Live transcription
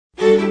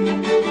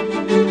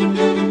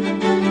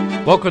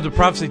Welcome to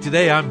Prophecy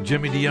Today. I'm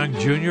Jimmy DeYoung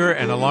Jr.,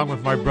 and along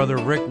with my brother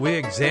Rick, we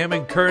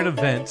examine current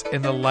events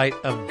in the light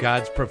of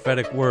God's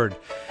prophetic word.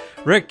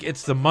 Rick,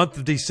 it's the month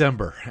of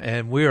December,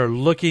 and we are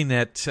looking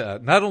at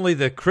not only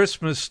the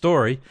Christmas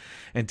story,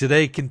 and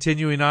today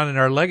continuing on in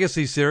our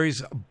Legacy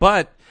series,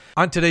 but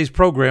on today's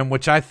program,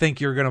 which I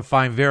think you're going to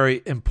find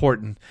very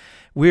important,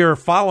 we are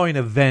following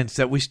events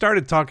that we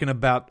started talking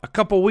about a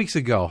couple weeks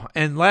ago.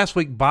 And last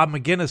week, Bob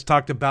McGinnis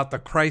talked about the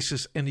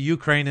crisis in the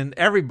Ukraine, and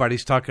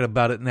everybody's talking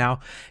about it now.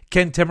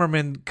 Ken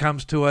Timmerman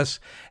comes to us,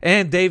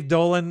 and Dave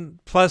Dolan.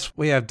 Plus,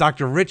 we have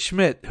Dr. Rich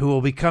Schmidt, who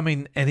will be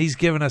coming, and he's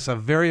given us a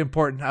very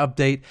important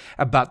update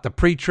about the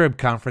pre-trib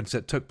conference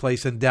that took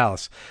place in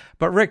Dallas.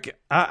 But, Rick,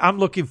 I'm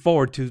looking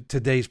forward to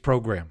today's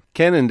program.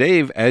 Ken and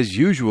Dave, as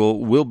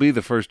usual, will be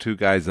the first two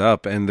guys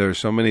up, and there's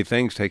so many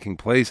things taking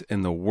place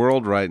in the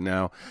world right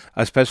now,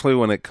 especially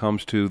when it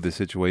comes to the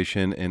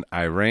situation in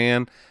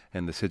Iran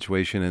and the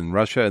situation in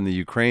Russia and the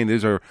Ukraine.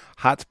 These are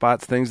hot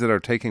spots, things that are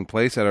taking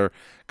place that are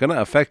going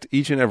to affect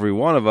each and every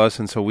one of us,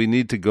 and so we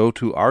need to go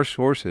to our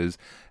sources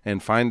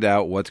and find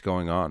out what's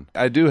going on.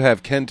 I do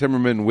have Ken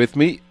Timmerman with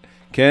me.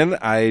 Ken,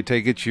 I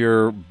take it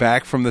you're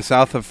back from the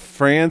south of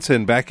France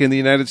and back in the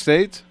United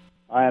States?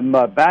 I'm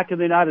back in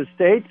the United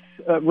States,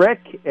 Rick,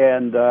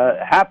 and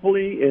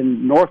happily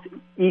in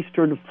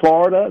northeastern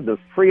Florida, the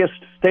freest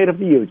state of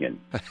the Union.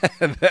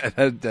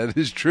 That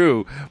is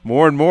true.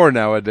 More and more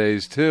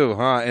nowadays, too,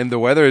 huh? And the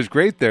weather is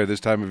great there this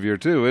time of year,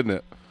 too, isn't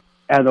it?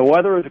 And the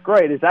weather is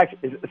great. It's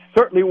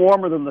certainly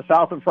warmer than the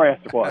south of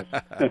France was.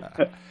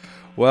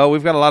 Well,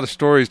 we've got a lot of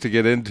stories to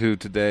get into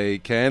today,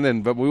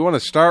 Ken, but we want to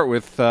start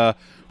with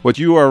what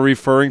you are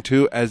referring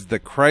to as the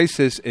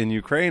crisis in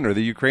Ukraine, or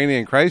the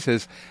Ukrainian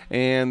crisis.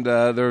 And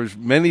there's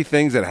many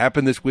things that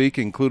happened this week,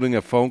 including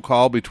a phone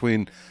call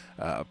between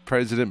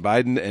President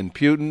Biden and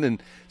Putin.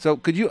 And so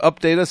could you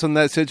update us on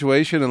that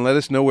situation and let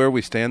us know where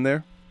we stand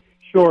there?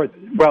 Sure.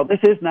 Well, this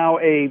is now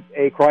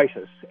a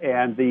crisis,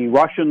 and the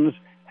Russians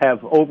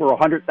have over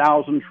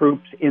 100,000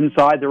 troops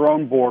inside their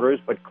own borders,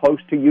 but close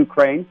to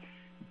Ukraine.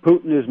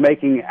 Putin is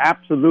making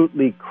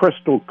absolutely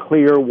crystal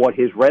clear what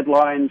his red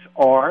lines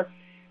are.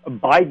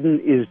 Biden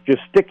is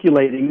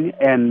gesticulating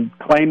and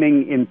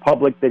claiming in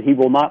public that he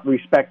will not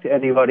respect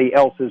anybody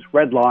else's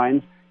red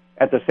lines.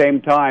 At the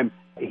same time,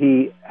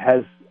 he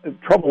has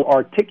trouble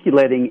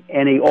articulating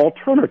any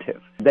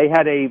alternative. They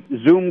had a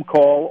Zoom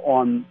call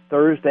on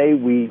Thursday.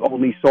 We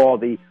only saw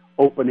the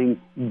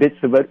opening bits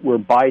of it where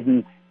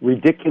Biden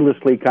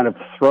ridiculously kind of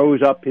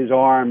throws up his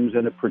arms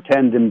in a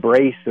pretend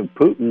embrace of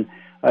Putin.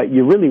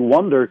 You really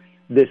wonder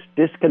this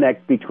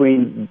disconnect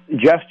between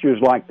gestures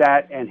like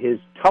that and his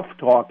tough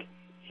talk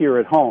here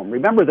at home.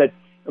 Remember that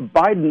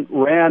Biden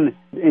ran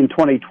in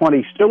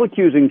 2020 still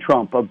accusing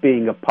Trump of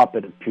being a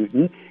puppet of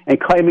Putin and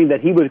claiming that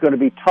he was going to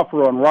be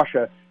tougher on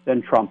Russia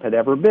than Trump had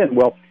ever been.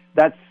 Well,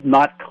 that's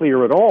not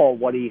clear at all.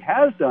 What he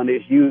has done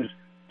is use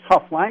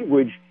tough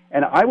language,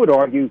 and I would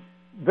argue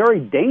very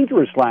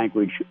dangerous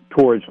language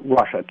towards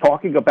Russia,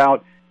 talking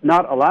about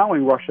not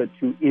allowing Russia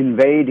to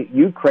invade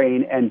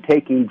Ukraine and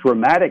taking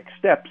dramatic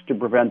steps to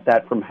prevent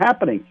that from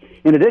happening.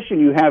 In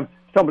addition, you have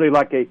somebody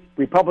like a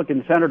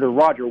Republican Senator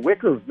Roger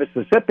Wicker of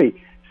Mississippi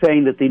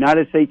saying that the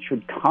United States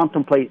should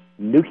contemplate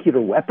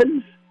nuclear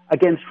weapons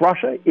against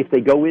Russia if they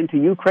go into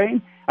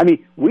Ukraine. I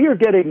mean, we are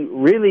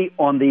getting really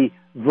on the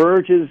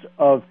verges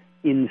of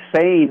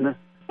insane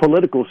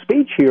political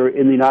speech here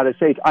in the United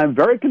States. I'm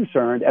very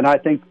concerned, and I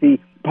think the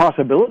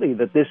possibility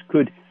that this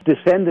could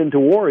descend into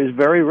war is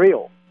very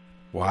real.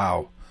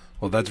 Wow.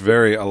 Well, that's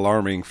very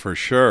alarming for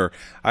sure.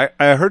 I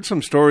heard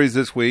some stories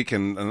this week,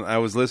 and I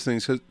was listening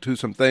to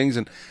some things,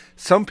 and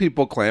some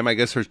people claim, I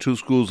guess there's two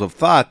schools of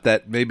thought,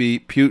 that maybe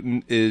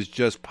Putin is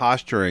just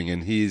posturing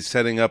and he's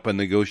setting up a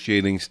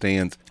negotiating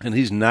stance, and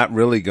he's not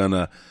really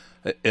going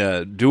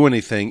to do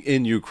anything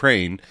in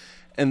Ukraine.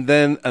 And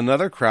then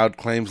another crowd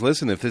claims,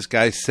 listen, if this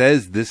guy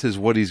says this is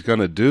what he's going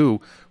to do,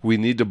 we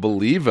need to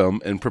believe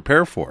him and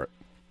prepare for it.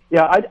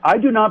 Yeah, I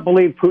do not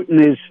believe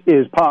Putin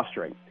is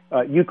posturing.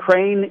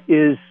 Ukraine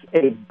is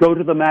a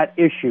go-to-the-mat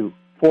issue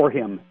for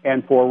him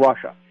and for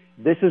Russia.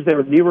 This is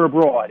their near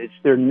abroad. It's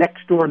their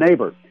next-door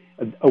neighbor.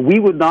 We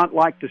would not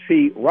like to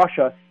see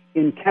Russia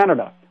in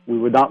Canada. We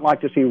would not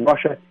like to see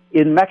Russia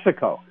in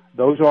Mexico.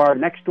 Those are our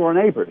next-door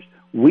neighbors.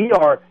 We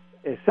are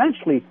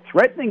essentially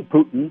threatening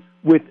Putin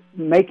with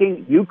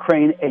making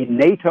Ukraine a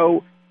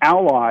NATO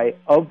ally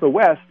of the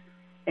West,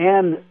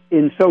 and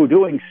in so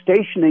doing,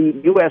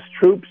 stationing U.S.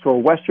 troops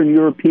or Western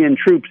European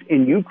troops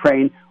in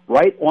Ukraine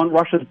right on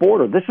Russia's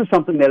border. This is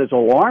something that is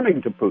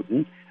alarming to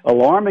Putin,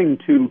 alarming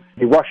to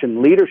the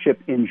Russian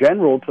leadership in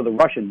general, to the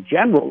Russian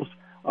generals,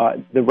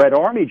 the Red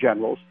Army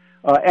generals,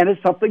 and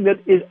it's something that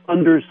is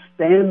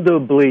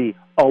understandably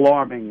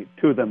alarming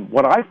to them.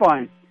 What I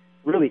find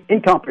really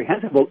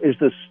incomprehensible is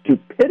the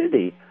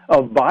stupidity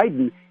of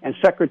Biden and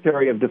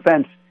Secretary of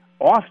Defense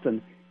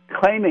Austin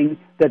claiming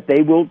that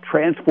they will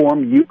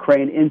transform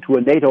Ukraine into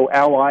a NATO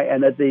ally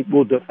and that they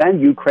will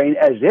defend Ukraine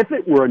as if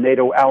it were a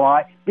NATO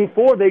ally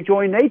before they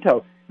join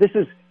NATO. This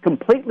is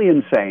completely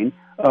insane.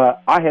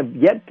 I have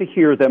yet to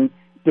hear them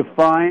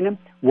define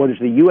what is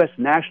the U.S.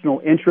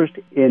 national interest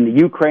in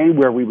Ukraine,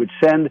 where we would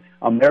send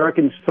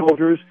American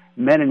soldiers,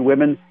 men and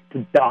women,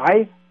 to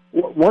die?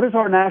 What is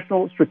our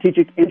national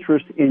strategic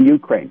interest in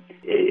Ukraine?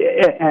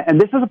 And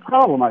this is a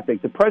problem, I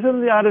think. The President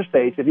of the United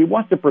States, if he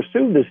wants to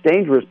pursue this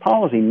dangerous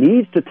policy,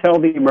 needs to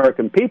tell the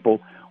American people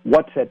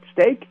what's at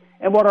stake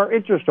and what our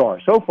interests are.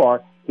 So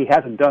far, he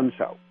hasn't done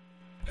so.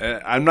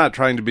 I'm not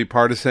trying to be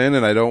partisan,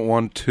 and I don't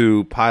want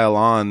to pile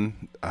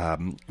on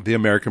the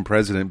American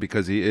president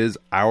because he is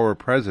our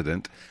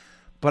president.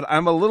 But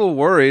I'm a little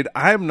worried.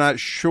 I'm not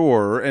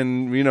sure,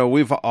 and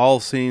we've all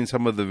seen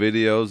some of the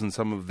videos and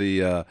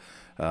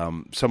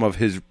some of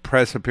his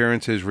press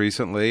appearances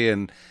recently,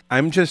 and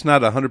I'm just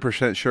not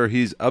 100% sure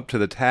he's up to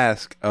the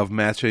task of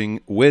matching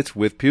wits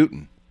with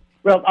Putin.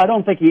 Well, I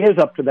don't think he is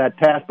up to that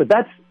task, but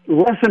that's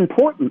less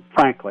important,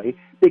 frankly,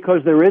 because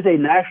there is a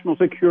national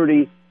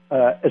security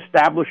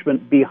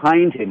establishment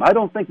behind him. I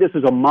don't think this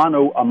is a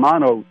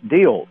mano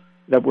deal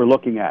that we're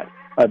looking at.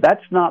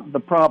 That's not the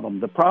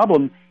problem. The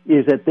problem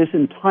is that this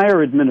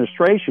entire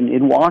administration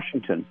in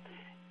Washington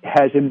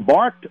has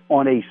embarked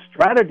on a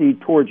strategy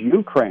towards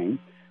Ukraine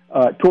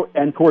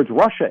and towards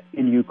Russia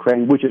in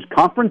Ukraine, which is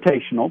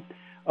confrontational,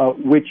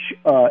 which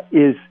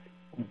is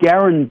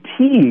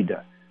guaranteed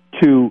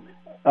to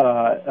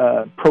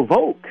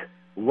provoke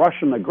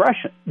Russian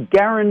aggression,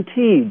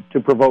 guaranteed to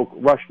provoke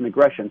Russian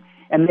aggression.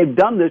 And they've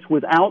done this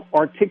without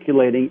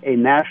articulating a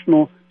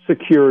national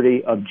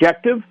security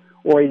objective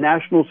or a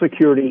national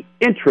security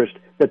interest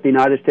that the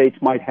United States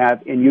might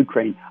have in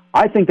Ukraine.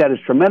 I think that is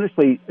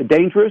tremendously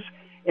dangerous.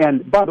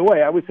 And by the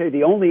way, I would say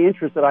the only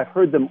interest that I've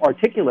heard them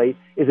articulate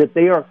is that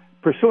they are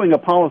pursuing a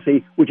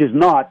policy which is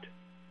not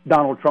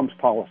Donald Trump's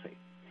policy.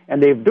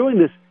 And they're doing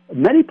this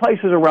many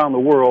places around the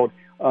world.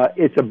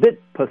 It's a bit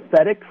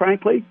pathetic,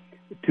 frankly,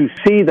 to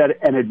see that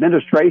an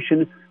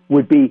administration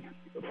would be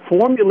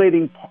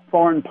formulating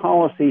foreign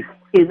policy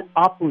in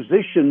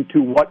opposition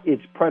to what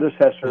its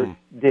predecessor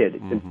did,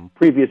 the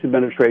previous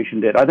administration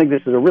did. I think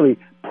this is a really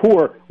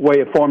poor way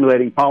of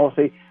formulating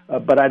policy,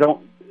 but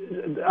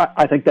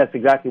I think that's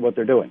exactly what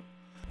they're doing.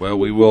 Well,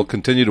 we will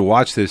continue to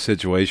watch this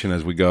situation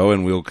as we go,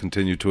 and we'll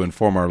continue to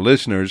inform our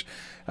listeners.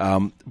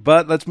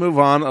 But let's move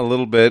on a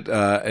little bit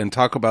and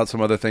talk about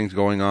some other things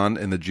going on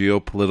in the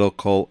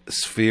geopolitical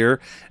sphere.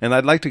 And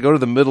I'd like to go to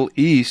the Middle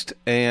East,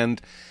 and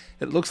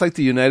it looks like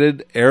the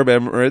United Arab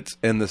Emirates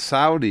and the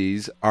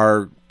Saudis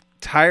are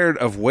tired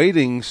of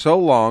waiting so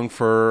long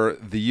for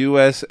the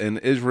U.S. and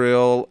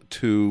Israel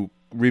to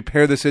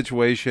repair the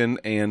situation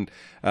and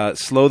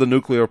slow the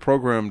nuclear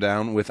program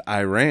down with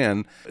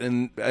Iran.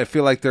 And I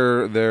feel like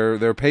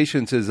their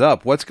patience is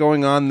up. What's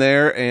going on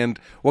there, and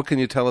what can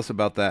you tell us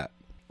about that?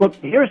 Look,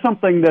 here's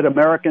something that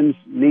Americans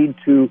need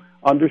to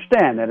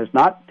understand, and it's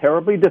not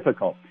terribly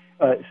difficult.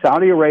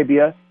 Saudi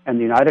Arabia and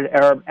the United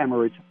Arab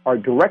Emirates are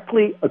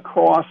directly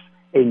across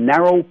a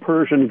narrow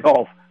Persian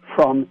Gulf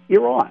from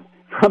Iran,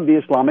 from the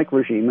Islamic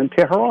regime in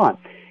Tehran.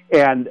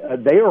 And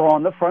they are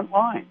on the front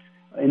lines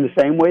in the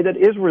same way that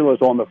Israel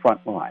is on the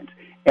front lines.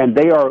 And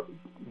they are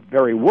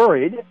very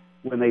worried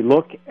when they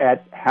look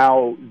at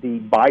how the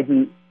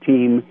Biden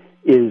team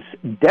is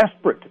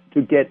desperate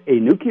to get a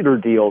nuclear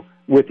deal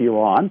with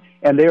Iran,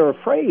 and they're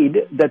afraid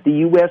that the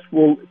U.S.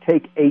 will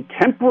take a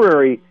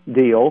temporary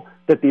deal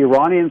that the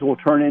Iranians will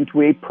turn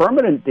into a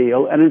permanent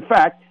deal, and in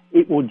fact,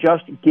 it will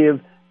just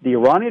give the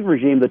Iranian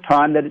regime the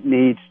time that it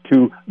needs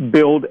to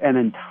build an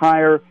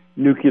entire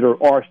nuclear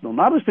arsenal.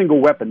 Not a single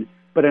weapon,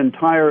 but an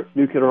entire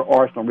nuclear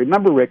arsenal.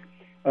 Remember, Rick,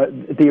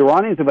 the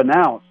Iranians have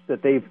announced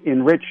that they've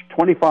enriched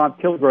 25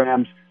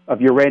 kilograms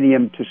of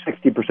uranium to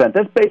 60%.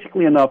 That's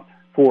basically enough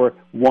for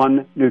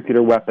one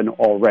nuclear weapon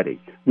already.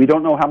 We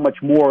don't know how much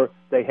more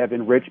they have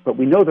enriched, but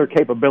we know their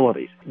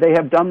capabilities. They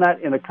have done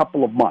that in a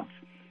couple of months.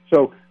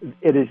 So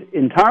it is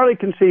entirely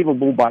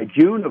conceivable by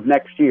June of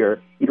next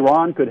year,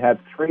 Iran could have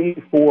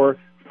 3, 4,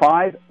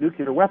 5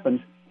 nuclear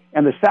weapons,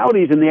 and the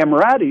Saudis and the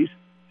Emiratis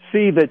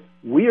see that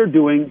we are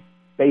doing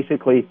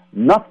basically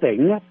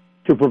nothing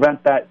to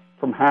prevent that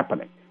from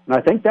happening. And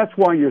I think that's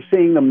why you're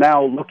seeing them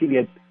now looking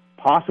at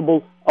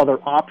possible other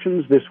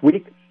options this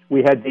week.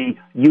 We had the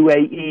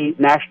UAE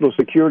National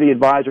Security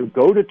Advisor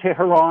go to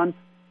Tehran,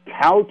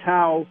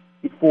 kowtow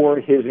before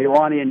his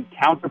Iranian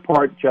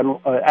counterpart,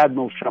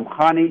 Admiral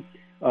Shamkhani,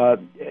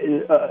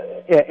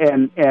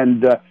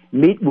 and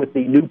meet with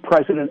the new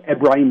president,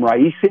 Ebrahim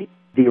Raisi.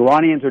 The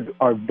Iranians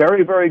are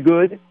very, very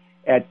good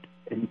at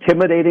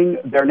intimidating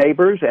their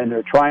neighbors, and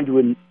they're trying to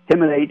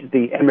intimidate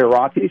the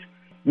Emiratis.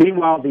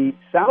 Meanwhile, the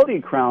Saudi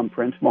Crown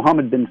Prince,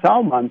 Mohammed bin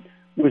Salman,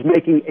 was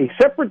making a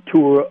separate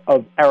tour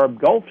of Arab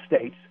Gulf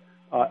states,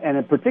 and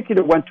in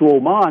particular went to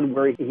Oman,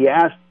 where he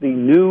asked the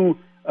new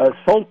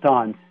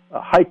Sultan,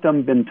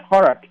 Haytham bin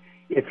Tariq,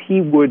 if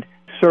he would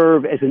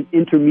serve as an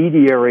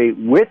intermediary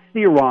with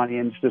the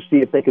Iranians to see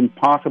if they can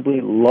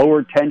possibly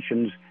lower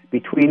tensions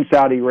between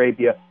Saudi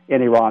Arabia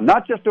and Iran,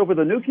 not just over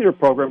the nuclear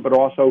program, but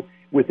also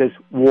with this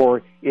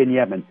war in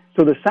Yemen.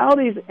 So the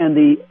Saudis and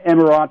the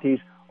Emiratis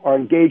are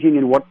engaging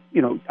in what,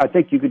 I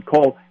think you could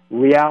call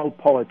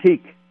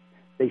realpolitik.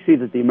 They see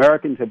that the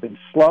Americans have been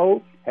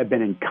slow have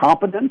been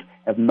incompetent,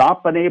 have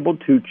not been able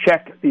to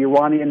check the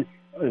Iranian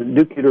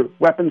nuclear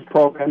weapons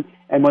program.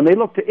 And when they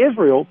look to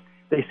Israel,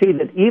 they see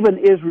that even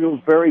Israel's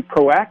very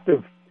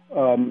proactive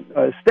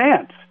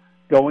stance,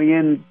 going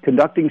in,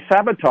 conducting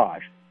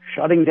sabotage,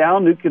 shutting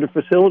down nuclear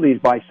facilities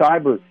by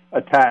cyber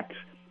attacks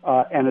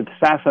and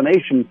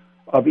assassination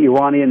of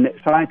Iranian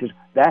scientists,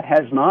 that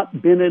has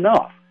not been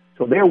enough.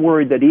 So they're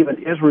worried that even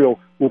Israel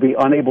will be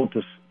unable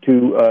to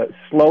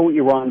slow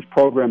Iran's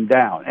program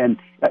down. And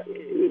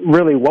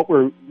really what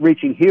we're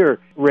reaching here,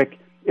 Rick,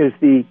 is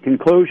the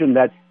conclusion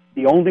that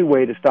the only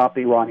way to stop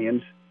the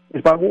Iranians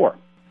is by war.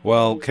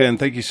 Well, Ken,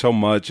 thank you so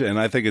much. And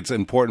I think it's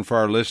important for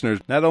our listeners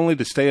not only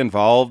to stay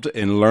involved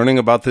in learning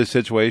about this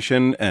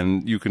situation,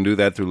 and you can do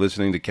that through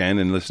listening to Ken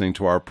and listening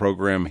to our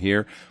program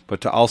here, but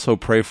to also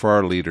pray for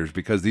our leaders,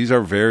 because these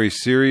are very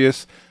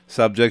serious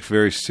subjects,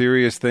 very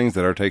serious things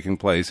that are taking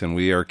place, and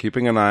we are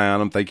keeping an eye on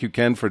them. Thank you,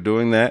 Ken, for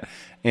doing that.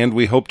 And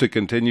we hope to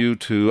continue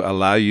to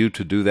allow you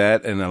to do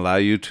that and allow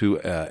you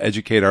to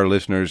educate our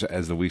listeners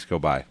as the weeks go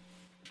by.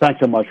 Thanks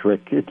so much,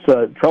 Rick. It's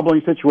a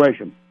troubling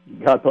situation.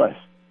 God bless.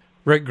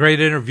 Rick, great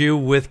interview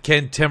with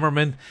Ken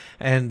Timmerman,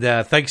 and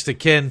thanks to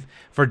Ken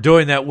for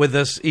doing that with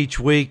us each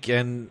week.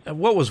 And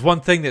what was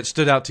one thing that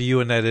stood out to you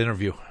in that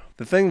interview?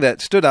 The thing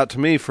that stood out to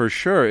me for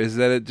sure is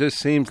that it just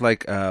seems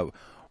like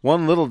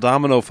one little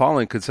domino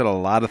falling could set a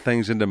lot of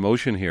things into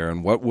motion here,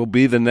 and what will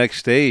be the next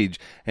stage.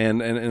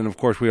 And of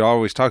course, we're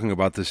always talking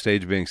about the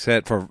stage being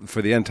set for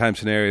the end time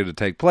scenario to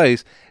take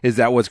place. Is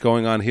that what's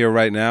going on here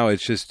right now?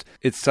 It's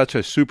such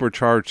a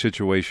supercharged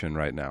situation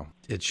right now.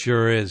 It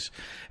sure is.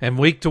 And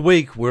week to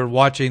week, we're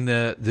watching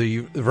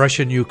the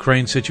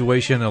Russian-Ukraine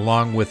situation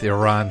along with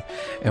Iran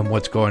and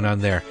what's going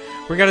on there.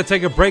 We're going to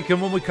take a break,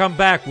 and when we come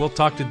back, we'll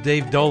talk to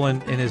Dave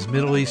Dolan in his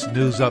Middle East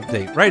News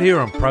Update right here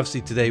on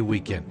Prophecy Today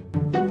Weekend.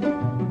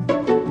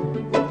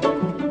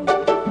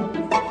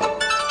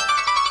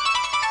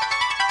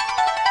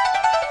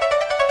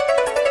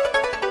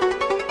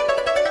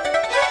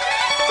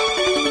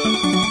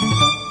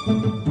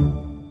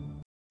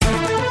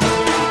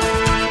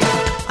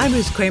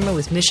 Ruth Kramer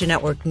with Mission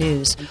Network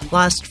News.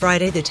 Last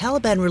Friday, the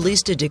Taliban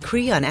released a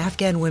decree on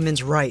Afghan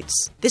women's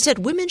rights. They said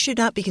women should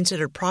not be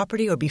considered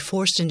property or be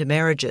forced into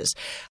marriages.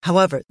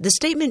 However, the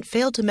statement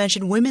failed to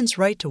mention women's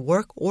right to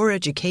work or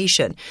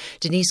education.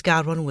 Denise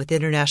Godwin with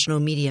International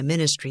Media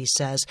Ministries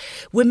says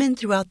women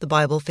throughout the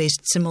Bible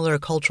faced similar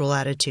cultural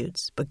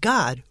attitudes, but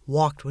God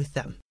walked with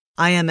them.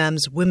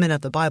 IMM's Women of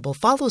the Bible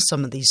follows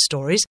some of these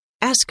stories.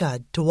 Ask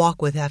God to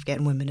walk with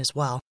Afghan women as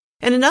well.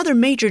 And another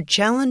major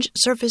challenge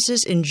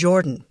surfaces in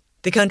Jordan.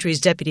 The country's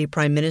deputy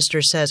prime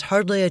minister says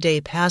hardly a day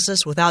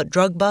passes without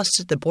drug busts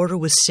at the border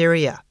with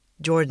Syria.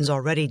 Jordan's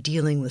already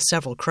dealing with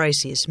several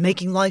crises,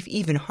 making life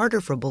even harder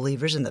for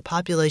believers and the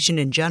population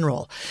in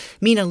general.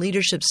 MENA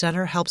Leadership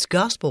Center helps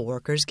gospel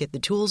workers get the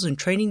tools and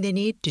training they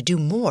need to do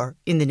more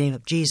in the name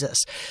of Jesus.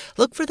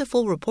 Look for the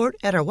full report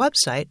at our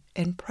website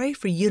and pray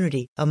for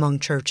unity among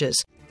churches.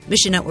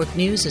 Mission Network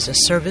News is a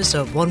service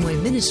of One Way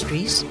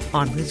Ministries.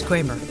 I'm Ruth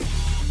Kramer.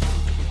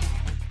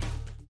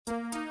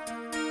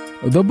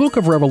 The book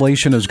of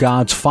Revelation is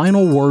God's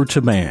final word to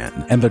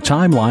man and the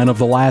timeline of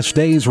the last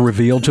days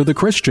revealed to the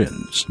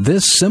Christians.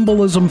 This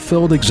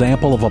symbolism-filled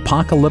example of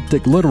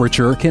apocalyptic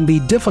literature can be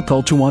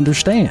difficult to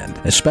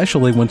understand,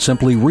 especially when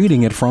simply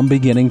reading it from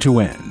beginning to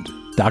end.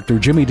 Dr.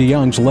 Jimmy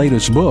DeYoung's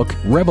latest book,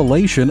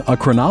 Revelation, A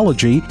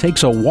Chronology,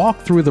 takes a walk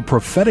through the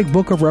prophetic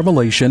book of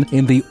Revelation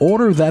in the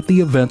order that the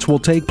events will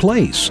take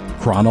place,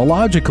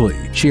 chronologically,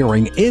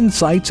 sharing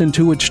insights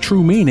into its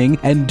true meaning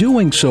and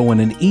doing so in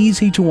an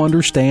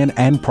easy-to-understand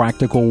and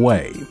practical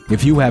way.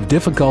 If you have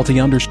difficulty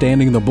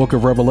understanding the book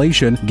of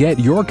Revelation, get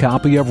your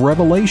copy of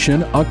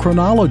Revelation, A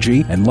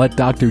Chronology, and let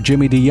Dr.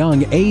 Jimmy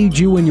DeYoung aid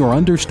you in your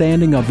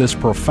understanding of this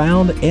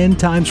profound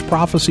end-times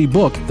prophecy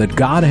book that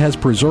God has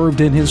preserved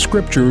in His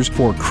Scriptures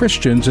for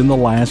Christians in the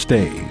last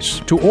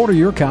days. To order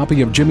your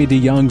copy of Jimmy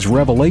DeYoung's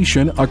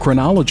Revelation, A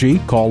Chronology,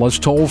 call us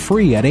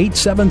toll-free at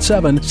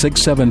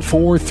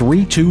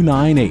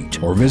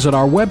 877-674-3298 or visit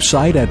our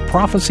website at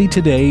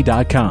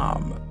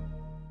prophecytoday.com.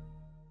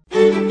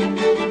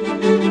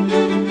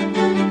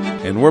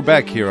 And we're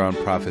back here on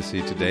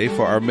Prophecy Today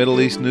for our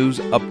Middle East News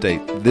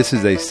Update. This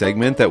is a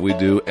segment that we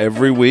do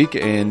every week,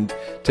 and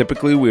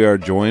typically we are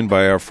joined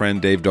by our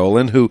friend Dave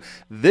Dolan, who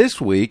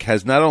this week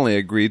has not only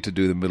agreed to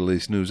do the Middle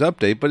East News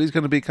Update, but he's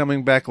going to be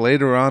coming back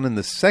later on in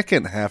the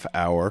second half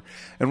hour,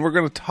 and we're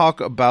going to talk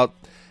about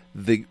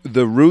the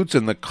roots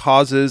and the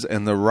causes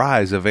and the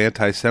rise of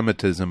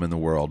anti-Semitism in the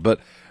world. But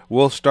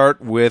we'll start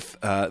with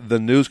the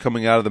news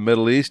coming out of the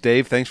Middle East.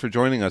 Dave, thanks for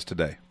joining us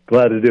today.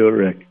 Glad to do it,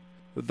 Rick.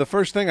 The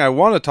first thing I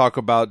want to talk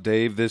about,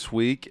 Dave, this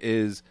week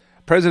is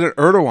President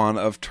Erdogan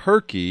of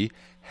Turkey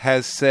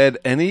has said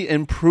any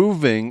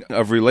improving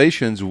of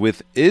relations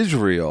with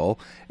Israel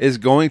is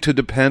going to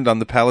depend on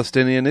the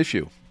Palestinian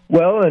issue.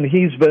 Well, and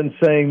he's been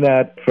saying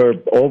that for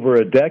over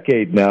a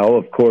decade now.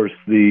 Of course,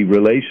 the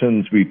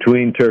relations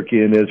between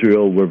Turkey and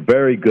Israel were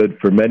very good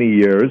for many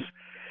years.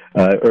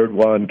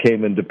 Erdogan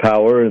came into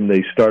power and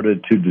they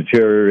started to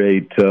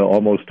deteriorate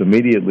almost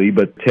immediately,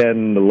 but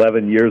 10,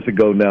 11 years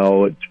ago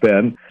now it's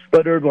been.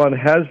 But Erdogan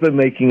has been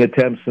making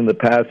attempts in the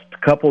past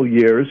couple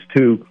years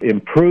to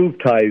improve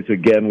ties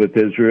again with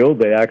Israel.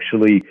 They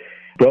actually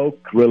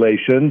broke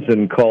relations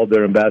and called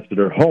their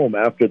ambassador home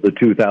after the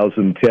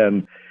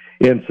 2010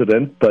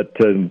 incident, but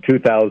in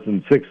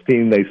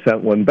 2016 they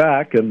sent one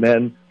back, and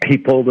then he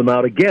pulled them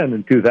out again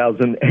in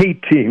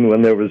 2018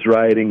 when there was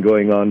rioting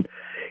going on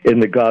in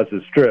the Gaza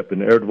Strip.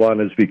 And Erdogan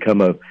has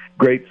become a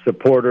great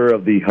supporter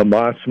of the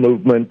Hamas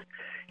movement.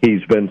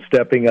 He's been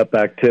stepping up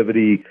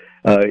activity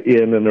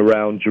in and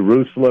around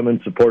Jerusalem in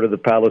support of the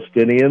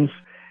Palestinians,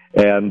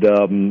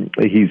 and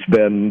he's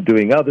been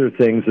doing other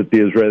things that the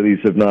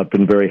Israelis have not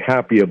been very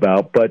happy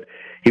about. But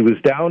he was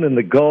down in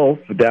the Gulf,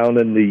 down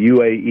in the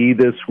UAE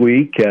this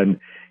week, and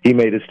he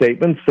made a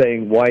statement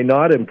saying, why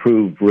not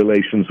improve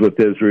relations with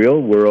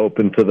Israel? We're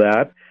open to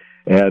that.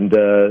 And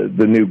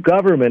the new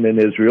government in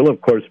Israel,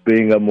 of course,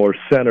 being a more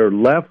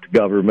center-left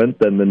government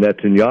than the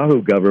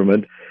Netanyahu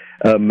government,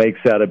 makes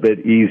that a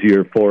bit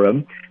easier for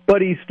him.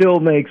 But he still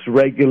makes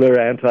regular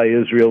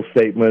anti-Israel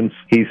statements.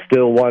 He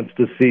still wants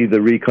to see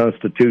the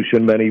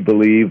reconstitution, many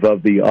believe,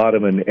 of the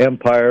Ottoman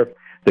Empire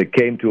that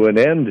came to an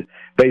end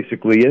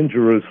basically in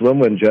Jerusalem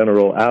when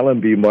General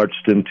Allenby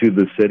marched into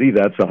the city.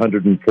 That's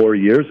 104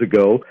 years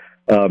ago.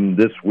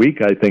 This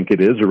week, I think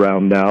it is,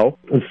 around now.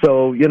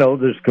 So,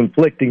 there's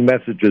conflicting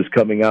messages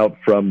coming out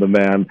from the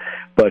man,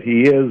 but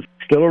he is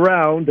still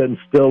around and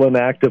still an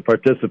active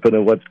participant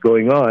in what's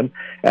going on,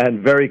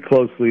 and very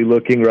closely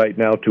looking right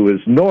now to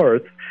his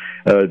north,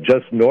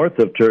 just north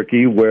of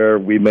Turkey, where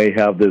we may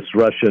have this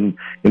Russian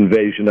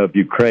invasion of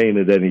Ukraine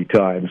at any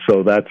time.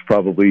 So that's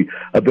probably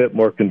a bit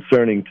more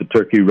concerning to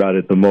Turkey right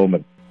at the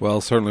moment. Well,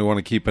 certainly want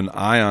to keep an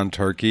eye on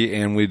Turkey,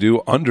 and we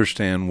do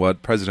understand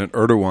what President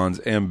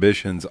Erdogan's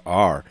ambitions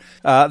are.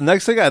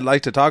 Next thing I'd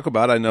like to talk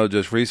about, I know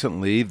just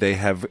recently they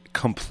have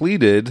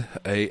completed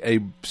a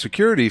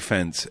security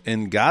fence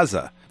in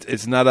Gaza.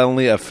 It's not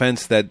only a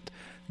fence that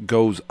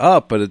goes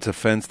up, but it's a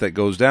fence that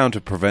goes down to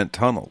prevent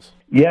tunnels.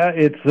 Yeah,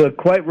 it's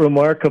quite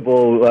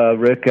remarkable,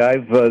 Rick.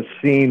 I've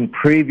seen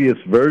previous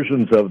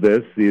versions of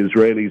this. The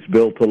Israelis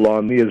built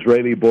along the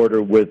Israeli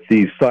border with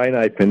the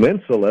Sinai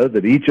Peninsula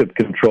that Egypt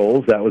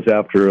controls. That was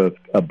after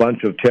a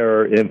bunch of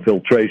terror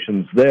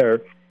infiltrations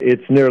there.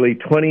 It's nearly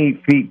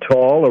 20 feet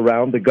tall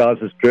around the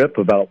Gaza Strip,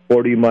 about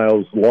 40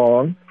 miles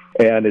long,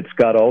 and it's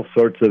got all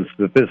sorts of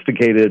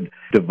sophisticated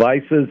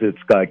devices.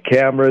 It's got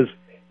cameras,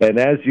 and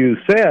as you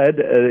said,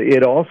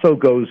 it also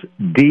goes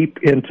deep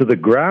into the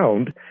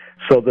ground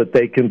so that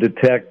they can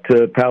detect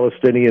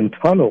Palestinian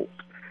tunnels.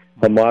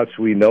 Hamas,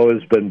 we know,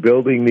 has been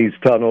building these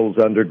tunnels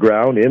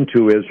underground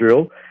into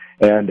Israel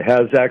and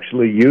has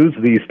actually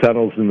used these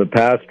tunnels in the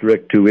past,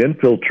 Rick, to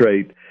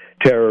infiltrate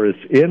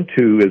terrorists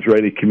into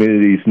Israeli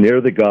communities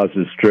near the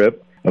Gaza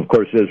Strip. Of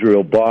course,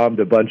 Israel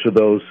bombed a bunch of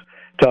those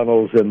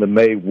tunnels in the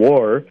May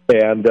War,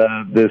 and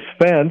this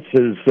fence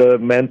is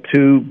meant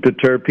to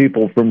deter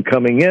people from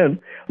coming in.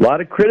 A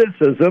lot of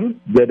criticism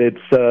that it's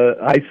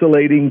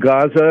isolating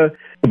Gaza,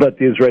 but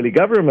the Israeli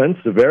governments,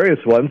 the various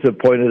ones, have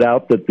pointed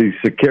out that the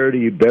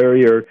security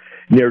barrier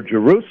near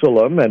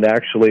Jerusalem and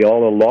actually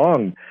all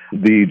along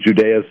the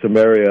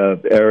Judea-Samaria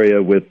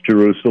area with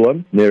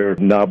Jerusalem, near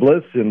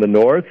Nablus in the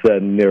north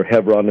and near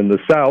Hebron in the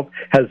south,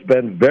 has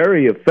been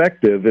very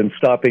effective in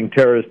stopping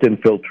terrorist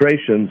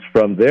infiltrations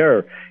from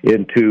there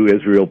into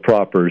Israel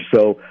proper.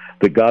 So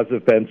the Gaza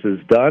fence is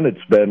done.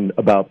 It's been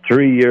about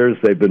 3 years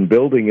they've been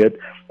building it,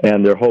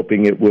 and they're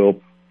hoping it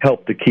will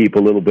help to keep a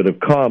little bit of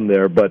calm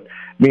there. But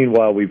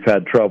meanwhile, we've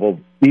had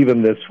trouble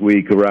even this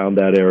week around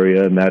that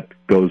area, and that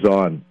goes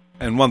on.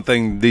 And one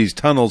thing these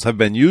tunnels have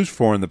been used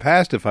for in the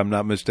past, if I'm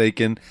not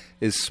mistaken,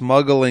 is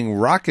smuggling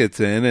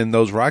rockets in, and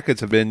those rockets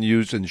have been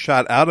used and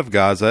shot out of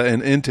Gaza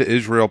and into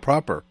Israel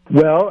proper.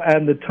 Well,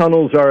 and the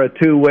tunnels are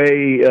a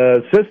two-way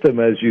system,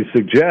 as you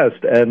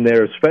suggest, and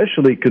they're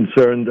especially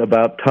concerned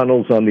about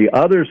tunnels on the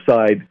other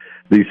side,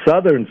 the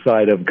southern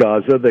side of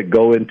Gaza, that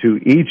go into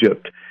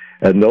Egypt.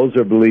 And those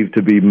are believed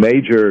to be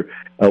major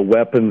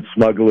weapons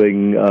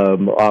smuggling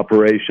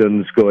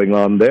operations going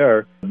on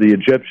there. The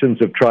Egyptians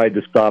have tried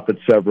to stop it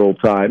several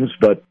times,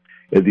 but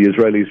the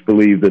Israelis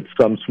believe that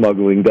some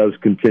smuggling does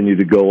continue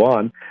to go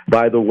on.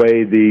 By the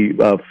way,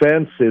 the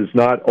fence is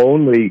not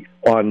only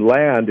on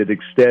land, it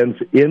extends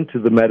into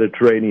the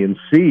Mediterranean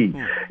Sea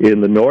in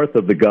the north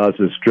of the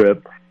Gaza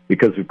Strip,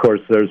 because, of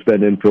course, there's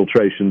been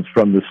infiltrations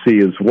from the sea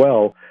as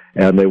well,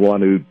 and they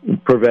want to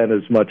prevent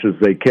as much as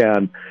they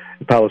can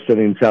the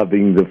Palestinians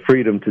having the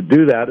freedom to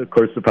do that. Of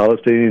course, the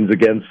Palestinians,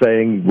 again,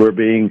 saying we're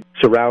being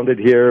surrounded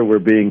here, we're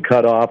being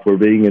cut off, we're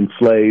being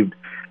enslaved.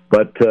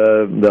 But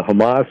the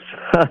Hamas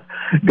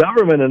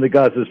government in the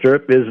Gaza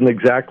Strip isn't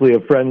exactly a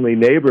friendly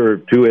neighbor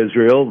to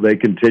Israel. They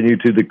continue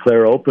to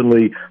declare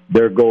openly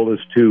their goal is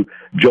to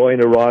join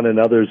Iran and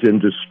others in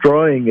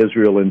destroying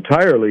Israel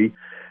entirely.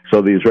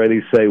 So the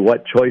Israelis say,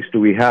 what choice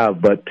do we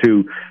have but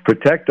to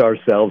protect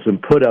ourselves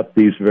and put up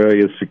these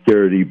various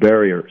security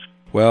barriers?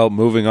 Well,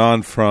 moving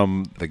on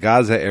from the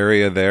Gaza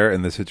area there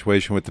and the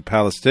situation with the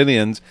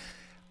Palestinians,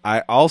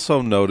 I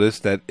also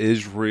noticed that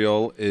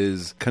Israel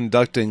is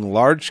conducting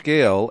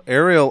large-scale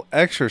aerial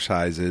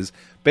exercises,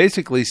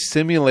 basically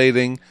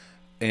simulating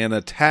an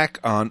attack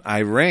on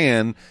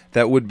Iran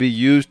that would be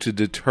used to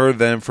deter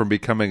them from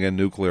becoming a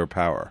nuclear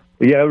power.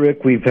 Yeah,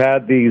 Rick, we've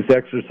had these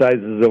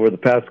exercises over the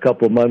past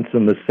couple of months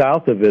in the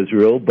south of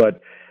Israel,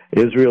 but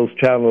Israel's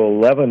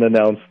Channel 11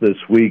 announced this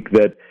week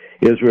that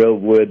Israel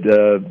would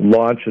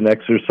launch an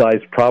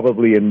exercise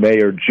probably in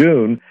May or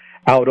June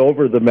out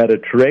over the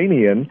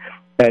Mediterranean,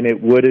 and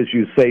it would, as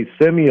you say,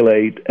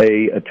 simulate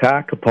an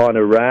attack upon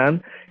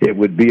Iran. It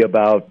would be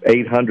about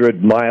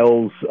 800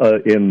 miles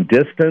in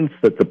distance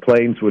that the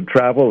planes would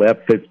travel,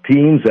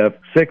 F-15s,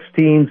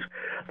 F-16s,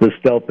 the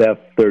stealth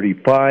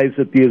F-35s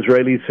that the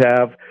Israelis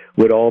have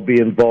would all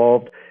be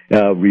involved.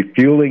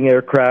 Refueling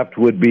aircraft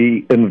would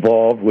be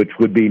involved, which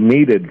would be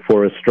needed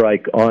for a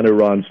strike on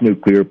Iran's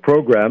nuclear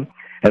program.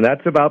 And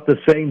that's about the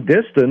same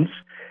distance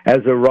as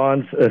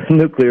Iran's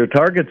nuclear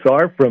targets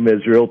are from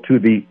Israel to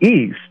the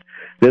east.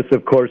 This,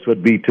 of course,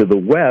 would be to the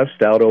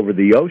west, out over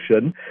the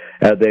ocean.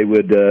 They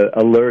would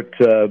alert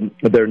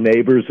their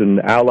neighbors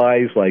and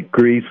allies like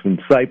Greece and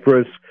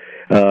Cyprus,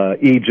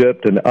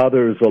 Egypt, and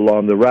others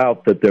along the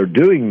route that they're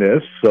doing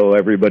this, so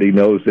everybody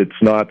knows it's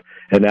not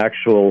an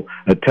actual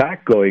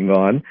attack going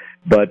on.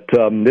 But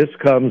this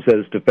comes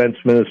as Defense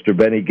Minister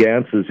Benny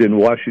Gantz is in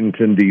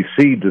Washington,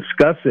 D.C.,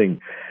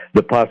 discussing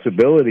the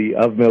possibility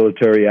of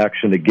military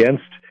action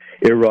against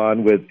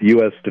Iran with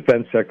U.S.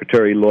 Defense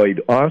Secretary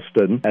Lloyd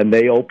Austin, and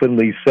they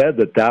openly said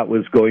that that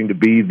was going to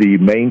be the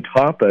main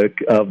topic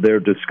of their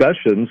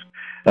discussions.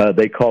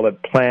 They call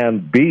it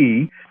Plan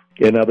B.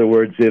 In other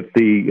words, if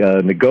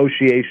the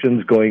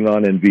negotiations going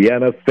on in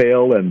Vienna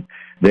fail, and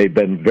they've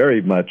been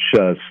very much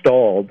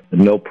stalled,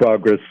 no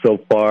progress so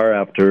far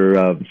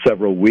after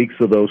several weeks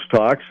of those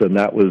talks, and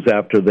that was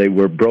after they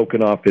were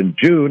broken off in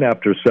June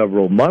after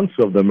several months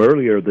of them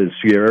earlier this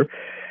year.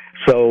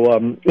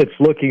 So it's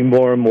looking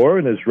more and more,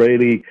 and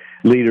Israeli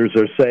leaders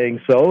are saying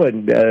so,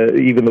 and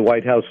even the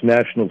White House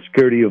National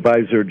Security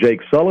Advisor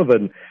Jake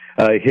Sullivan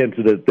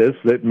hinted at this,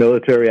 that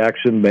military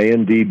action may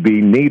indeed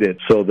be needed.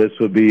 So this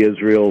would be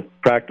Israel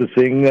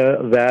practicing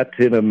that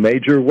in a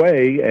major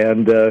way,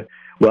 and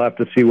we'll have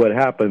to see what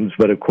happens.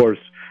 But, of course,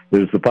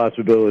 there's the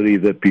possibility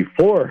that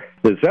before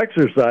this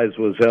exercise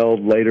was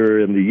held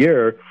later in the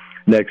year,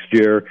 next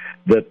year,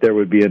 that there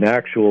would be an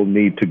actual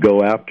need to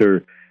go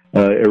after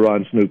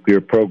Iran's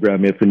nuclear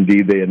program if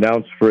indeed they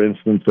announce, for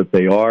instance, that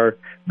they are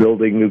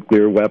building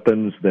nuclear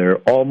weapons. They're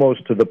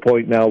almost to the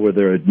point now where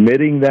they're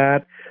admitting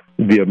that.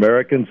 The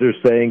Americans are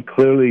saying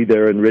clearly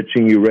they're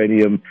enriching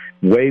uranium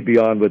way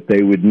beyond what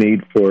they would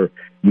need for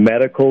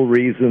medical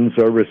reasons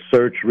or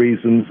research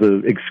reasons,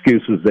 the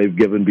excuses they've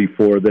given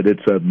before, that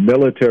it's a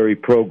military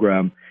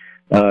program.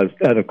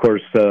 And, of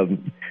course,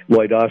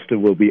 Lloyd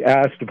Austin will be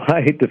asked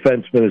by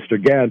Defense Minister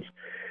Gantz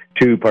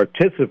to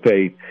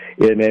participate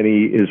in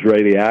any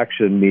Israeli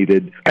action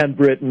needed. And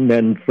Britain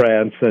and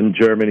France and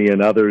Germany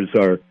and others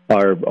are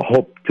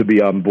hope to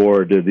be on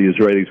board. The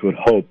Israelis would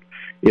hope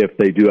if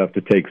they do have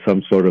to take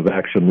some sort of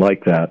action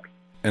like that.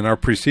 In our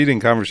preceding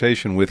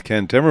conversation with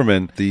Ken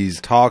Timmerman, these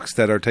talks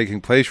that are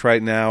taking place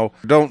right now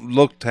don't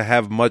look to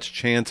have much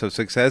chance of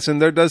success,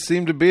 and there does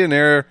seem to be an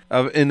air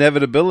of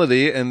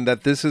inevitability, and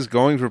that this is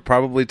going to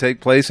probably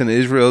take place, and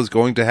Israel is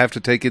going to have to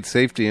take its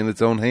safety in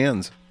its own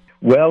hands.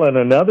 Well, and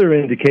another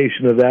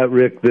indication of that,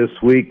 Rick, this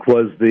week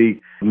was the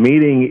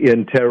meeting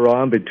in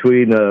Tehran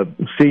between a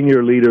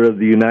senior leader of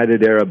the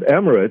United Arab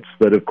Emirates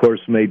that, of course,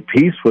 made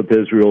peace with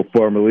Israel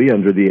formally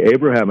under the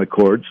Abraham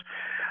Accords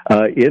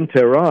in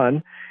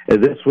Tehran.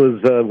 This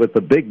was with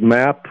a big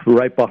map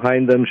right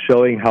behind them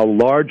showing how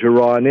large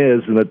Iran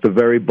is, and at the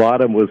very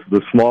bottom was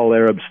the small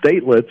Arab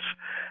statelets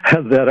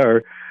that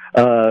are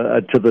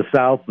to the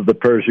south of the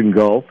Persian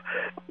Gulf.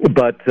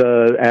 But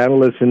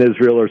analysts in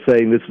Israel are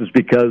saying this is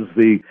because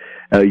the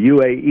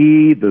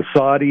UAE, the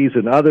Saudis,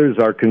 and others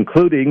are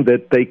concluding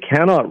that they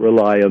cannot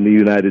rely on the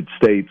United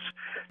States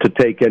to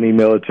take any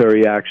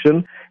military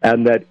action,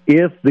 and that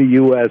if the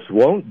U.S.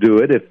 won't do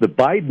it, if the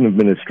Biden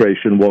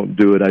administration won't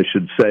do it, I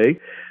should say,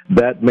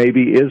 that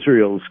maybe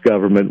Israel's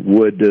government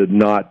would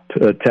not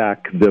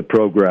attack the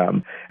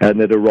program,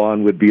 and that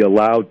Iran would be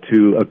allowed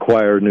to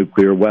acquire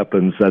nuclear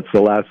weapons. That's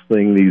the last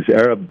thing these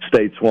Arab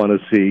states want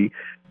to see.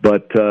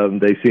 But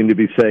they seem to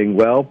be saying,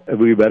 well,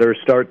 we better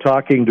start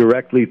talking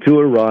directly to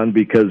Iran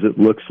because it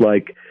looks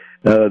like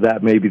that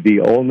may be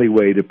the only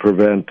way to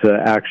prevent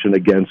action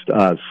against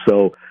us.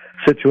 So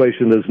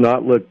situation does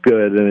not look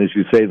good, and as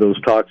you say,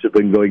 those talks have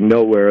been going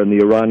nowhere, and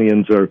the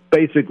Iranians are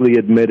basically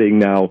admitting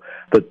now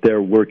that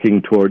they're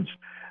working towards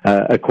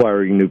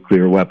acquiring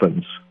nuclear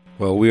weapons.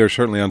 Well, we are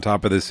certainly on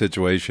top of this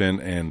situation,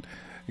 and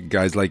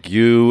guys like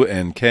you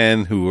and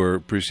Ken, who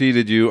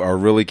preceded you, are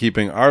really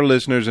keeping our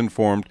listeners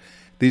informed.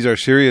 These are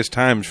serious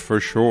times for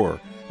sure.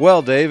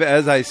 Well, Dave,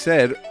 as I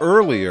said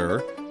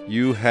earlier,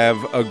 you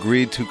have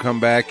agreed to come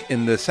back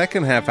in the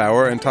second half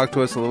hour and talk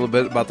to us a little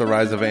bit about the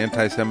rise of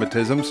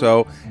anti-Semitism.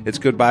 So it's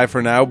goodbye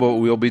for now, but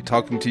we'll be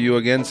talking to you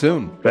again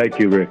soon. Thank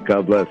you, Rick.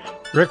 God bless.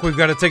 Rick, we've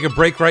got to take a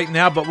break right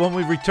now, but when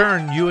we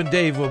return, you and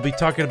Dave will be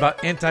talking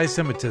about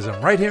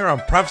anti-Semitism right here on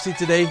Prophecy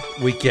Today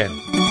Weekend.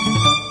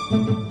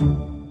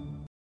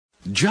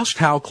 Just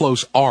how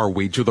close are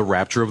we to the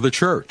rapture of the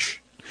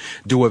church?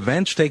 Do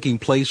events taking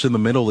place in the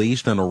Middle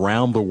East and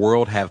around the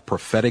world have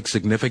prophetic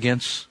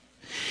significance?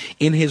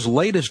 In his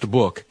latest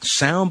book,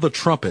 Sound the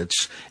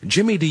Trumpets,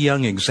 Jimmy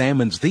DeYoung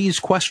examines these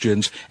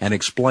questions and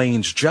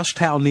explains just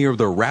how near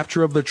the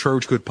rapture of the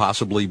church could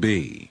possibly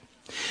be.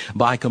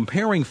 By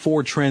comparing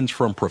 4 trends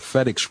from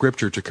prophetic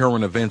scripture to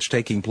current events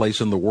taking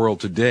place in the world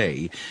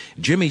today,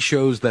 Jimmy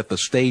shows that the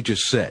stage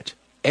is set,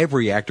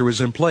 every actor is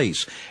in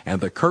place,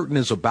 and the curtain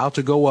is about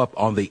to go up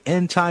on the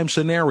end-time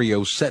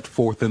scenario set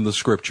forth in the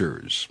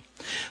scriptures.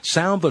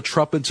 Sound the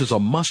Trumpets is a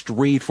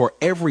must-read for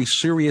every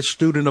serious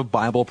student of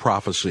Bible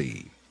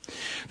prophecy.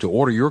 To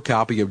order your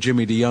copy of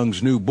Jimmy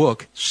DeYoung's new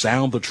book,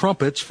 Sound the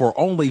Trumpets, for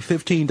only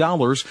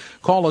 $15,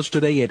 call us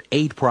today at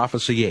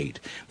 8-Prophecy-8.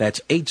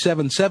 That's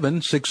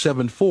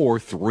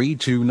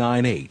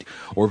 877-674-3298.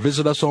 Or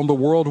visit us on the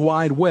World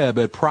Wide Web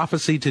at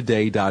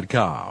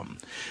prophecytoday.com.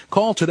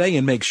 Call today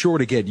and make sure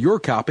to get your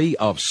copy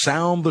of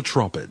Sound the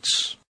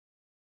Trumpets.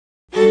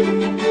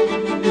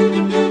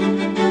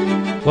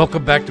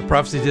 Welcome back to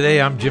Prophecy Today.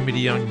 I'm Jimmy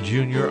DeYoung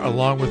Jr.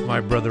 along with my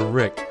brother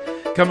Rick.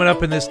 Coming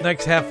up in this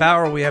next half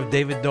hour, we have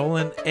David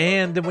Dolan,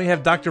 and then we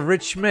have Dr.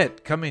 Rich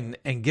Schmidt coming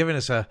and giving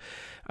us an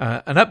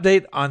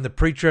update on the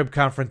pre-trib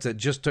conference that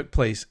just took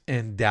place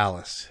in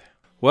Dallas.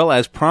 Well,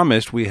 as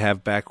promised, we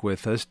have back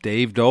with us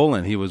Dave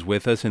Dolan. He was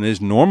with us in his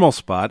normal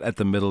spot at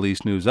the Middle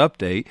East News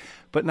Update,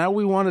 but now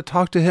we want to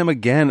talk to him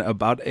again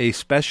about a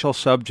special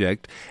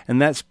subject,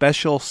 and that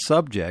special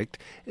subject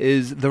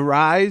is the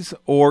rise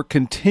or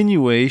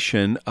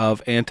continuation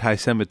of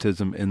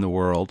anti-Semitism in the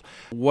world.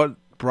 What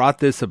brought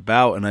this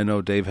about, and I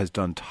know Dave has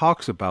done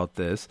talks about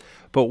this,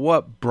 but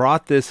what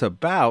brought this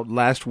about,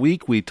 last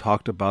week we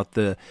talked about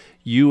the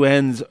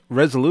UN's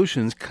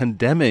resolutions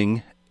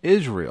condemning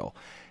Israel,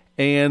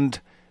 and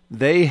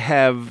they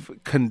have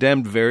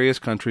condemned various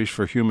countries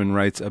for human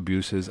rights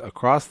abuses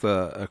across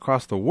the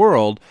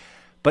world,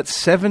 but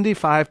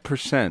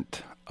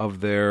 75%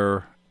 of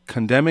their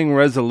condemning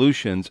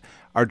resolutions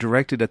are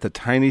directed at the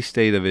tiny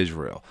state of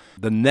Israel.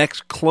 The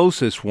next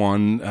closest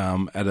one,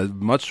 at a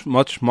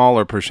much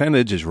smaller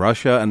percentage, is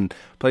Russia, and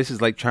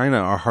places like China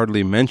are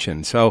hardly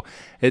mentioned. So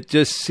it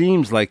just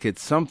seems like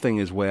something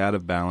is way out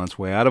of balance,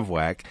 way out of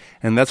whack,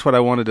 and that's what I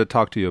wanted to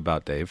talk to you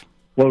about, Dave.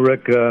 Well,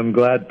 Rick, I'm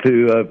glad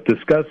to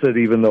discuss it,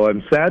 even though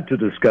I'm sad to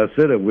discuss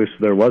it. I wish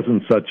there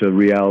wasn't such a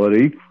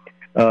reality.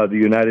 The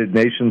United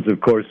Nations,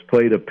 of course,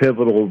 played a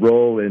pivotal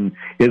role in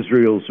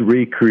Israel's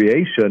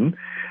recreation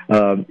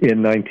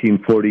in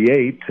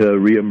 1948,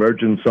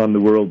 reemergence on the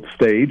world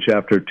stage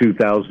after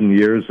 2,000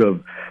 years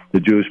of the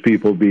Jewish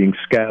people being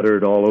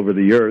scattered all over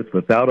the earth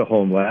without a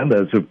homeland,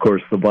 as, of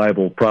course, the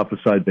Bible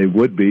prophesied they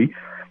would be.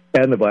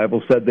 And the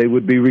Bible said they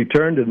would be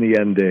returned in the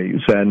end days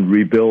and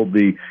rebuild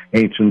the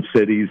ancient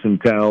cities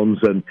and towns.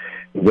 And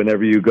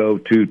whenever you go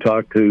to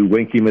talk to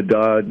Winky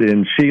Madad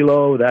in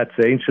Shiloh, that's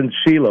ancient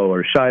Shiloh,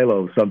 or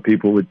Shiloh, some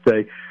people would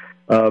say,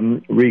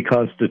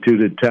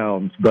 reconstituted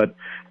towns. But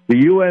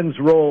the UN's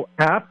role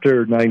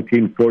after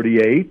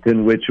 1948,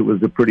 in which it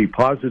was a pretty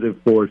positive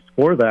force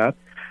for that,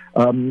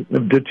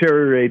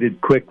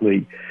 deteriorated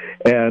quickly.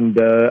 And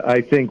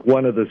I think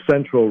one of the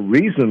central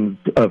reasons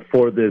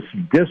for this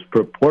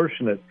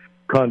disproportionate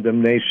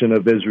condemnation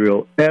of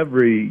Israel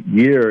every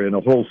year in a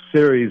whole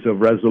series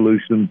of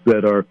resolutions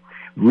that are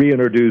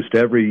reintroduced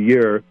every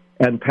year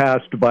and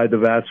passed by the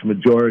vast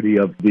majority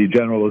of the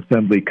General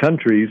Assembly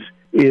countries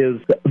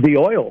is the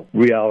oil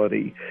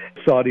reality.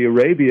 Saudi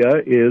Arabia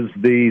is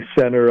the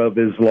center of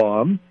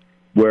Islam,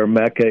 where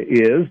Mecca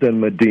is, and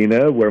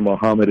Medina, where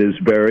Muhammad is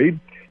buried.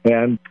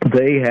 And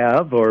they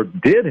have, or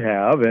did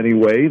have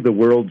anyway, the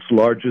world's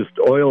largest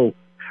oil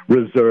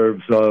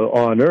reserves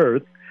on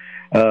Earth.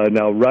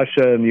 Now,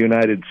 Russia and the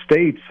United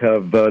States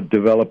have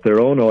developed their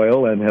own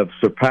oil and have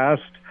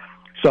surpassed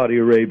Saudi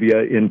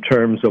Arabia in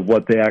terms of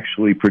what they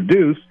actually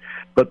produce.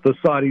 But the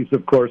Saudis,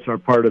 of course, are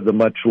part of the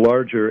much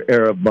larger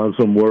Arab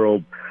Muslim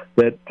world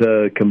that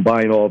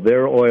combine all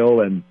their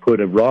oil and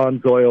put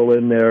Iran's oil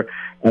in there,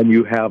 and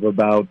you have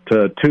about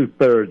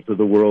two-thirds of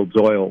the world's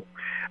oil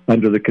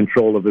under the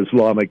control of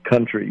Islamic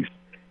countries.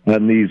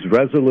 And these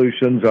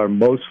resolutions are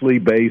mostly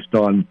based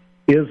on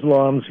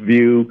Islam's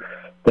view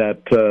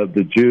that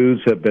the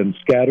Jews have been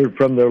scattered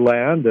from their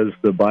land, as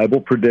the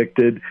Bible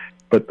predicted,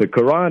 but the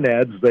Quran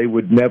adds they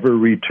would never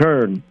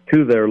return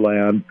to their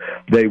land.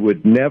 They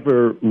would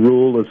never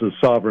rule as a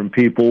sovereign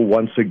people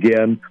once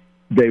again.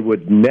 They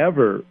would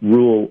never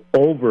rule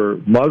over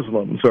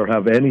Muslims or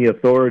have any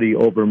authority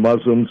over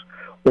Muslims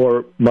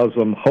or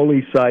Muslim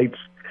holy sites.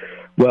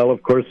 Well,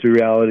 of course, the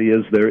reality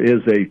is there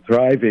is a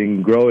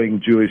thriving, growing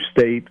Jewish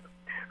state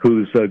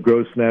whose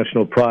gross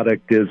national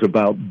product is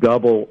about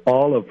double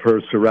all of her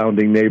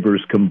surrounding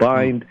neighbors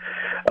combined,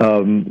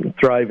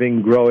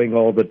 thriving, growing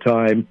all the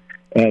time.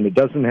 And it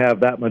doesn't have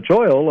that much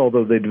oil,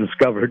 although they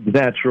discovered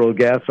natural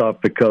gas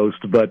off the coast,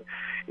 but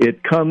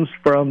it comes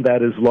from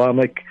that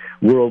Islamic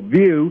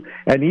worldview,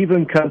 and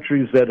even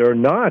countries that are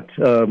not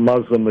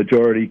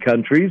Muslim-majority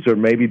countries, or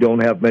maybe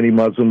don't have many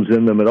Muslims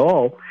in them at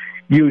all,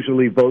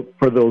 usually vote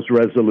for those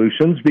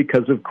resolutions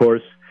because, of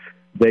course,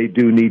 they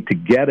do need to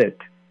get it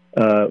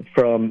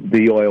from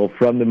the oil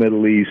from the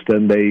Middle East,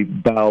 and they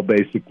bow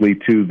basically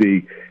to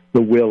the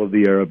will of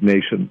the Arab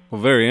nation.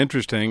 Well, very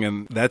interesting,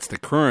 and that's the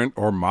current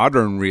or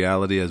modern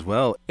reality as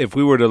well. If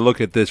we were to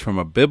look at this from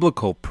a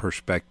biblical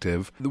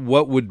perspective,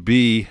 what would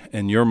be,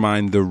 in your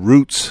mind, the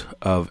roots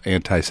of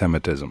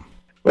anti-Semitism?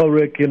 Well,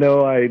 Rick,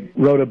 I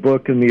wrote a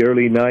book in the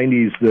early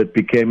 90s that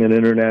became an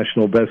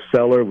international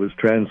bestseller, was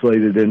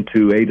translated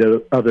into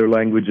 8 other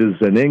languages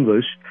and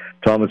English.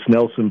 Thomas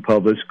Nelson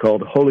published,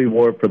 called Holy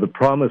War for the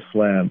Promised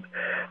Land.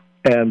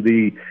 And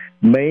the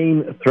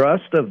main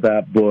thrust of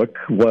that book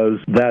was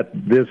that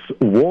this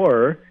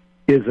war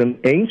is an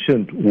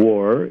ancient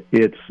war.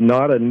 It's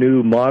not a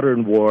new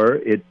modern war.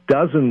 It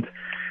doesn't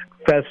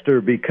fester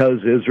because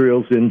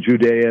Israel's in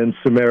Judea and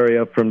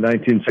Samaria from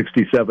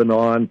 1967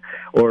 on,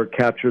 or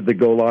captured the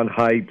Golan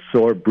Heights,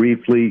 or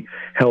briefly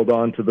held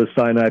on to the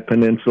Sinai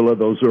Peninsula.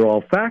 Those are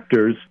all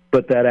factors,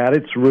 but that at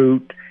its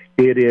root,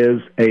 it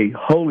is a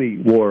holy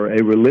war,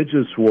 a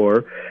religious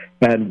war.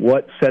 And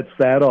what sets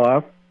that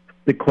off?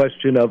 The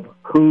question of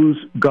whose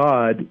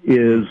God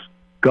is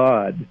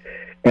God.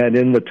 And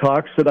in the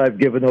talks that I've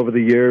given over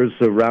the years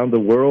around the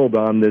world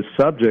on this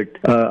subject,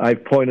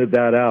 I've pointed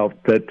that out,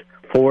 that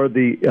for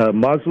the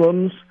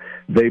Muslims,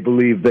 they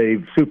believe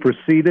they've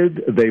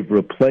superseded, they've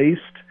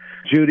replaced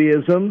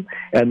Judaism,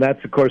 and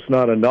that's, of course,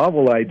 not a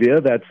novel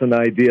idea. That's an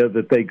idea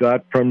that they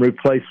got from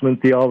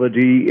replacement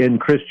theology in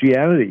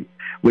Christianity,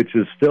 which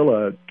is still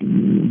a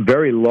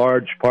very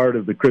large part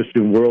of the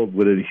Christian world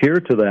would adhere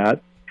to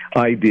that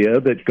idea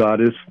that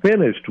God is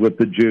finished with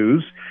the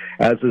Jews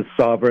as a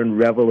sovereign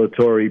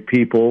revelatory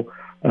people,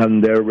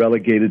 and they're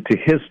relegated to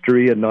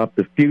history and not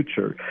the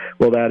future.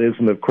 Well, that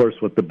isn't, of course,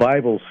 what the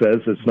Bible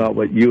says. It's not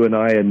what you and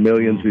I and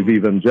millions of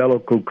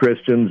evangelical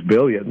Christians,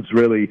 billions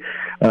really,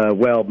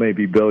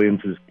 maybe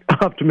billions is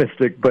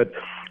optimistic, but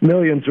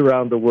millions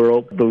around the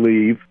world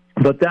believe.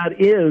 But that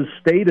is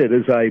stated,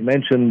 as I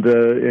mentioned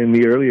in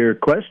the earlier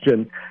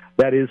question,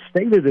 that is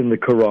stated in the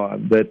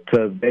Quran,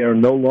 that they are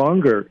no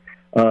longer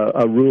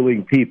a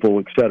ruling people,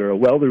 etc.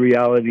 Well, the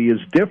reality is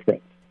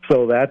different.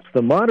 So that's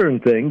the modern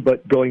thing,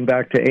 but going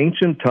back to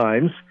ancient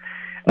times,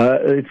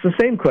 it's the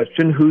same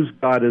question, whose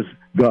God is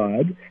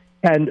God?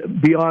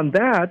 And beyond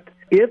that,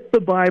 if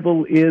the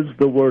Bible is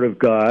the Word of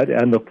God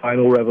and the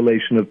final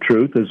revelation of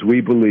truth, as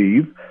we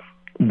believe,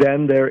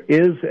 then there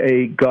is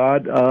a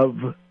God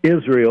of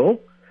Israel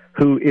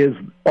who is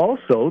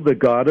also the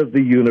God of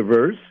the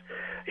universe.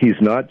 He's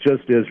not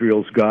just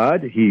Israel's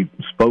God. He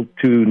spoke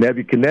to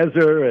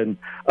Nebuchadnezzar and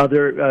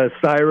other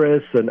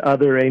Cyrus and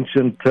other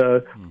ancient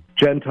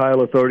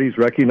Gentile authorities,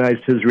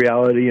 recognized his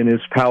reality and his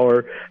power.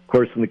 Of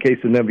course, in the case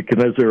of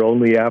Nebuchadnezzar,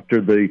 only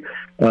after the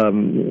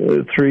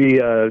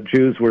 3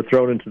 Jews were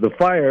thrown into the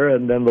fire,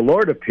 and then the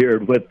Lord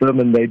appeared with them,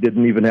 and they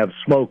didn't even have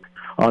smoke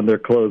on their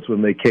clothes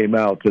when they came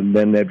out. And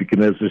then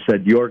Nebuchadnezzar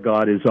said, "Your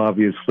God is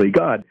obviously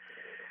God."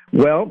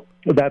 Well,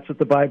 that's what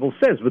the Bible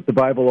says, but the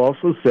Bible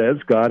also says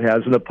God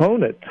has an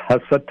opponent,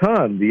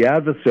 Hasatan, the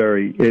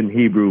adversary in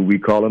Hebrew. We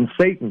call him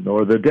Satan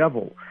or the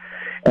devil.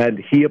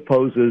 And he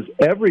opposes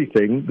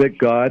everything that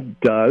God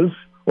does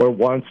or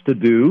wants to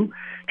do,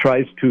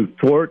 tries to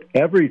thwart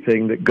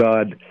everything that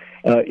God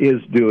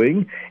is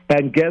doing.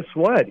 And guess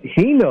what?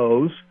 He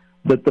knows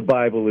that the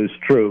Bible is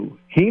true.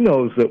 He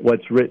knows that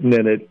what's written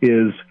in it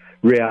is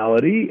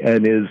reality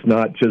and is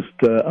not just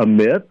a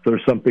myth or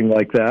something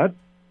like that.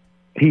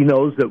 He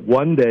knows that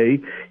one day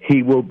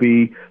he will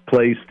be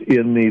placed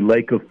in the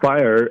lake of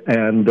fire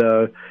and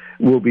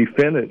will be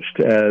finished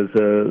as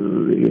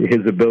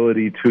his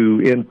ability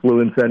to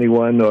influence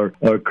anyone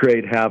or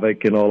create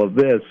havoc in all of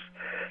this.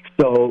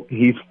 So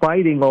he's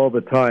fighting all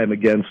the time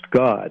against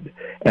God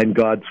and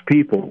God's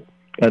people.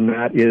 And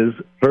that is,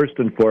 first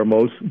and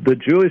foremost, the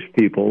Jewish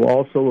people.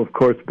 Also, of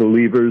course,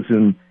 believers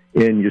in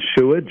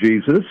Yeshua,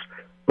 Jesus,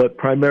 but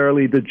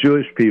primarily the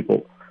Jewish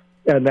people.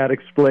 And that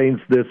explains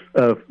this,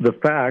 the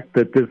fact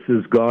that this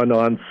has gone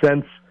on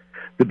since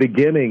the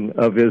beginning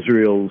of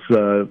Israel's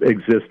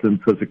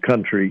existence as a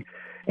country,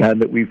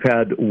 and that we've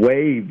had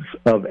waves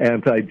of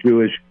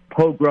anti-Jewish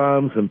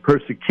pogroms and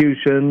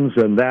persecutions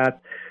and that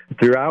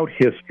throughout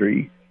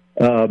history,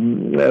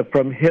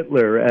 from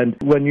Hitler. And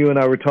when you and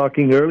I were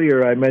talking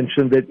earlier, I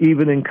mentioned that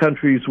even in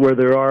countries where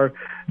there are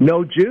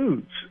no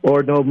Jews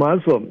or no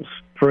Muslims,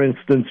 for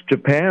instance,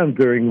 Japan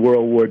during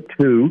World War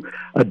II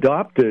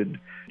adopted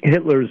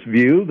Hitler's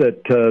view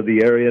that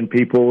the Aryan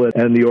people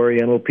and the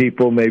Oriental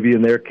people, maybe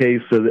in their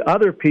case, the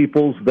other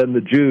peoples than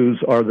the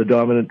Jews are the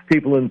dominant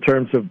people in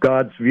terms of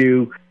God's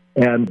view,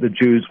 and the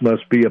Jews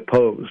must be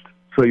opposed.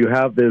 So you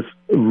have this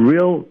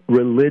real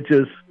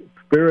religious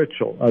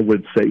spiritual, I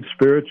would say,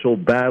 spiritual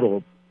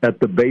battle at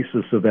the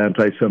basis of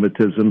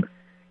anti-Semitism,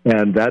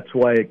 and that's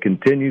why it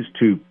continues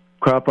to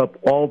crop up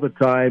all the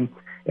time.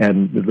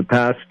 And the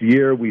past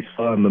year, we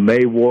saw in the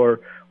May War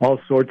all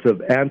sorts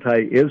of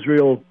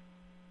anti-Israel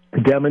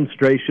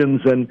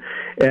demonstrations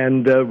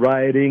and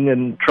rioting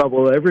and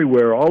trouble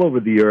everywhere, all over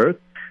the earth.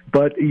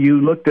 But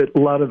you looked at a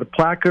lot of the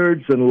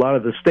placards and a lot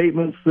of the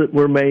statements that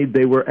were made,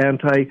 they were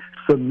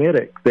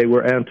anti-Semitic. They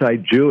were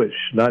anti-Jewish,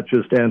 not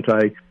just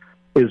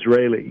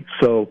anti-Israeli.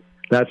 So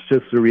that's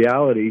just the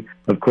reality.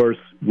 Of course,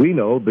 we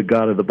know the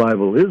God of the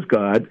Bible is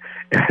God,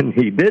 and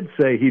he did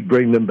say he'd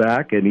bring them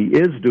back, and he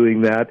is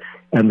doing that,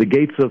 and the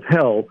gates of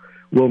hell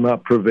will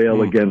not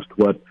prevail against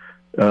what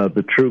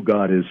the true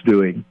God is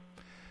doing.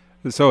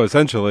 So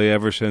essentially,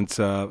 ever since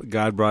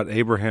God brought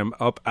Abraham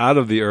up out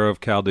of the Ur of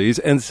Chaldees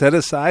and set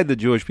aside the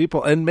Jewish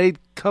people and made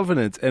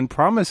covenants and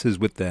promises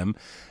with them,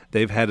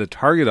 they've had a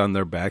target on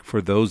their back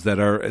for those that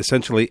are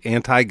essentially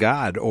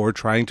anti-God or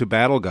trying to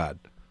battle God.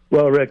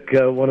 Well, Rick,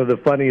 one of the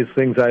funniest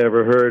things I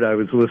ever heard, I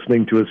was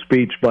listening to a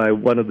speech by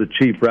one of the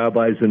chief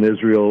rabbis in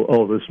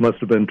Israel, this must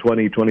have been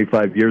 20,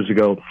 25 years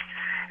ago,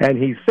 and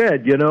he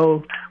said,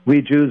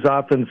 we Jews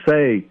often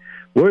say,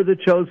 we're the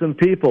chosen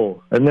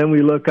people, and then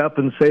we look up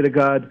and say to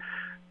God,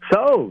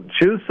 so,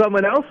 choose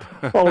someone else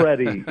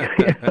already.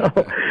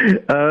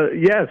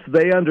 Yes,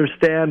 they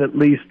understand, at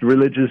least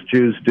religious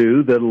Jews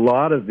do, that a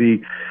lot of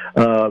the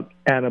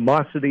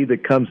animosity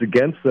that comes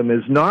against them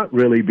is not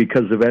really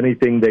because of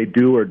anything they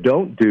do or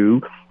don't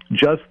do,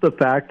 just the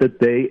fact that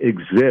they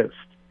exist.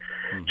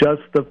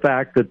 Just the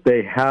fact that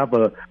they have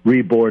a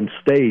reborn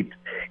state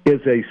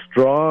is a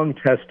strong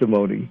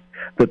testimony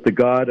that the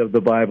God of the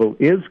Bible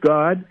is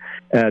God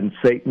and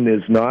Satan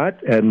is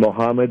not, and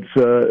Muhammad's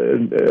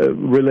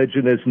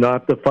religion is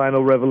not the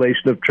final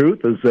revelation of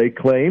truth, as they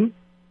claim.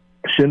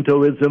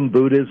 Shintoism,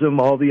 Buddhism,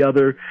 all the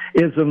other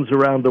isms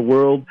around the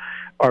world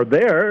are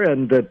there,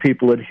 and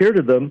people adhere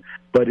to them,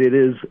 but it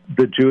is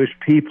the Jewish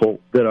people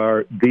that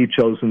are the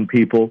chosen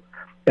people,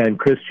 and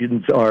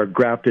Christians are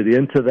grafted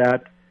into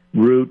that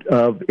root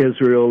of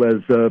Israel,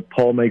 as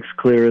Paul makes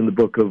clear in the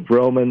book of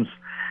Romans,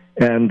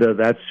 and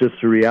that's just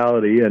the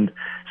reality. And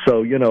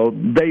so,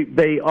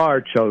 they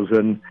are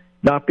chosen,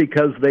 not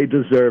because they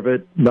deserve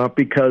it, not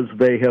because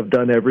they have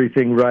done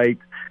everything right.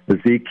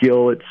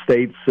 Ezekiel, it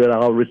states that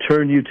I'll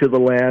return you to the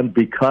land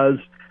because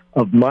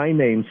of my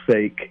name's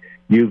sake.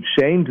 You've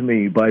shamed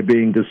me by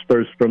being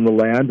dispersed from the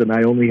land, and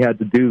I only had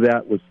to do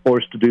that, was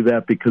forced to do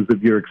that because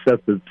of your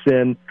excessive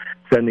sin,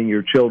 sending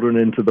your children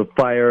into the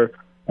fire,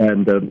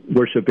 and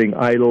worshiping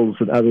idols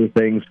and other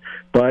things.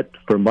 But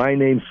for my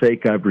name's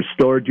sake, I've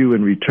restored you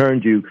and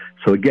returned you.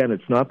 So again,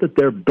 it's not that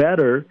they're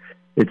better.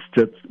 It's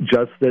just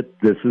that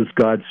this is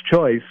God's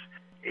choice.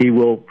 He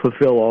will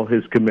fulfill all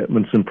his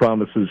commitments and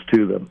promises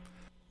to them.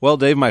 Well,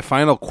 Dave, my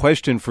final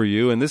question for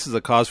you, and this is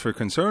a cause for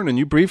concern, and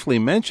you briefly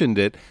mentioned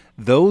it,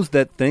 those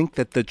that think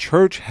that the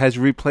church has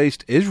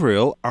replaced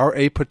Israel are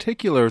a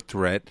particular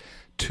threat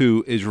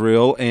to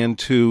Israel and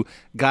to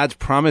God's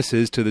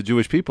promises to the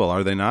Jewish people,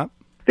 are they not?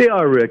 They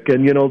are, Rick,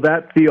 and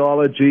that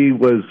theology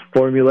was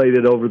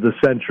formulated over the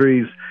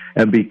centuries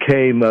and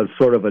became a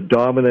sort of a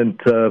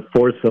dominant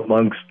force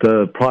amongst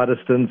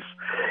Protestants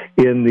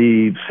in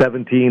the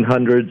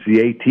 1700s,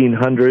 the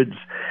 1800s,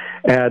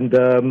 and,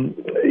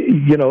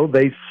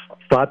 they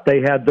thought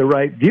they had the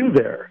right view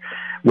there.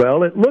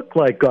 Well, it looked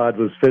like God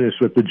was finished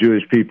with the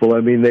Jewish people.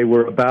 I mean, they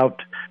were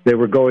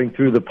going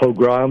through the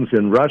pogroms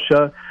in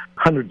Russia.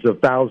 Hundreds of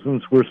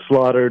thousands were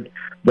slaughtered.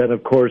 Then,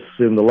 of course,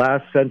 in the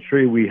last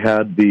century, we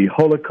had the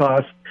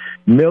Holocaust.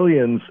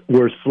 Millions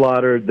were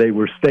slaughtered. They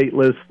were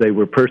stateless. They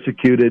were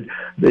persecuted.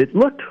 It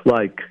looked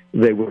like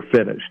they were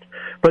finished.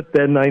 But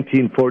then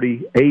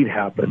 1948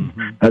 happened,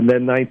 and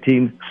then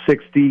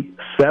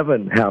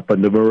 1967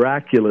 happened, a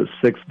miraculous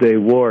Six-Day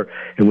War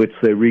in which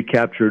they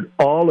recaptured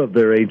all of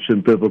their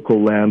ancient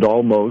biblical land,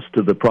 almost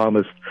to the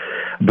promised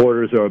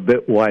borders are a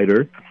bit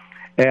wider.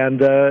 And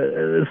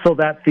so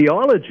that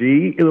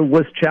theology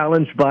was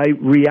challenged by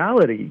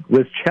reality,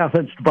 was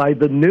challenged by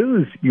the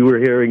news you were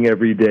hearing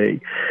every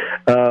day.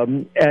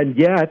 And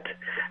yet,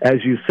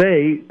 as you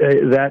say,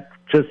 that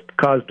just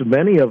caused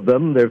many of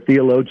them, their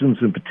theologians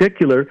in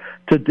particular,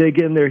 to dig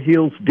in their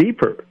heels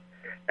deeper.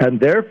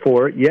 And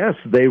therefore, yes,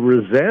 they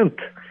resent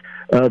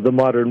the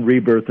modern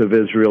rebirth of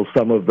Israel,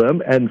 some of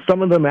them, and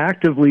some of them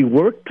actively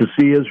work to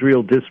see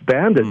Israel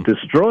disbanded,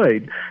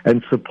 destroyed,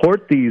 and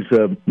support these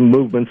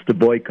movements to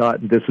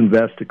boycott and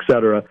disinvest,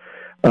 etc.,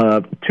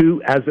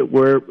 to, as it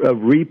were,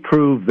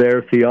 reprove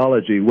their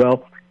theology.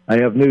 Well,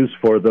 I have news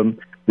for them.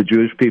 The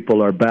Jewish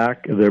people are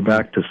back. They're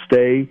back to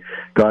stay.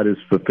 God is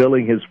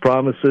fulfilling his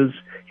promises.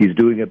 He's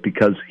doing it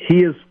because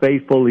he is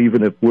faithful,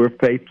 even if we're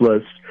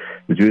faithless.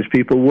 The Jewish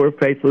people were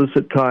faithless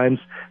at times,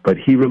 but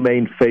he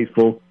remained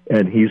faithful,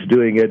 and he's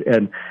doing it.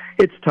 And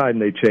it's time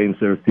they change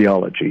their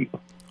theology.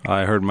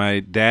 I heard my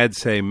dad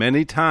say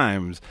many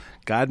times,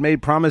 God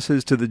made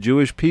promises to the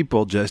Jewish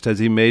people just as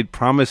he made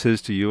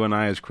promises to you and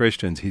I as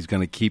Christians. He's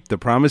going to keep the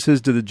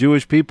promises to the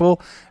Jewish people,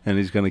 and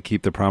he's going to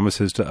keep the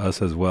promises to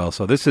us as well.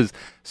 So this is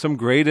some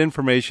great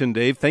information,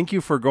 Dave. Thank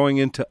you for going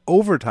into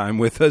overtime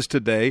with us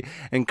today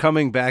and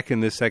coming back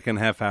in this second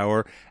half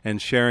hour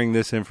and sharing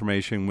this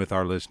information with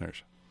our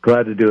listeners.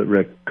 Glad to do it,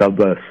 Rick. God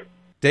bless.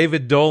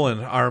 David Dolan,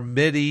 our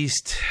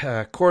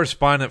Mideast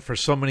correspondent for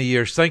so many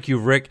years. Thank you,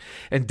 Rick.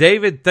 And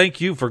David, thank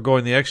you for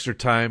going the extra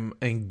time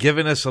and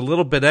giving us a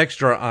little bit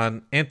extra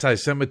on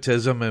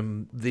anti-Semitism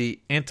and the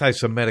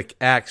anti-Semitic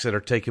acts that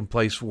are taking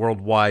place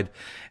worldwide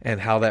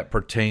and how that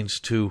pertains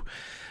to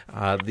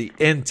the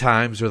end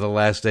times or the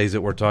last days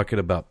that we're talking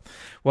about.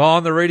 Well,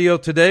 on the radio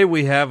today,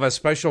 we have a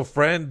special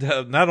friend,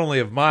 not only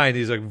of mine,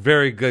 he's a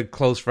very good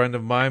close friend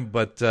of mine,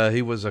 but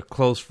he was a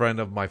close friend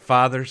of my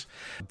father's.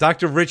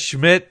 Dr. Rich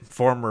Schmidt,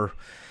 former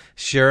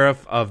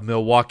sheriff of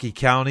Milwaukee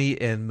County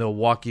in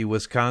Milwaukee,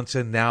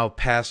 Wisconsin, now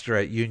pastor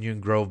at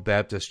Union Grove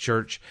Baptist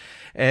Church.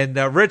 And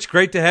Rich,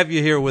 great to have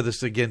you here with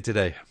us again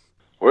today.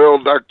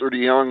 Well, Dr.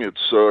 DeYoung,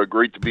 it's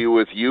great to be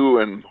with you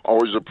and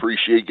always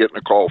appreciate getting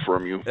a call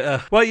from you.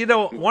 Well, you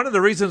know, one of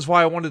the reasons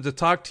why I wanted to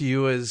talk to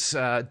you is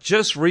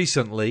just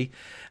recently,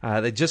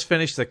 they just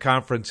finished the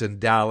conference in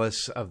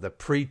Dallas of the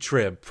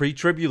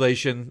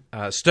pre-tribulation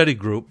study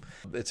group.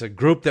 It's a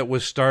group that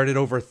was started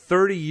over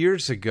 30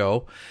 years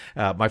ago.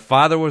 My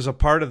father was a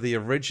part of the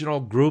original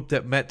group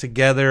that met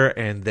together,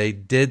 and they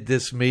did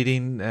this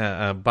meeting,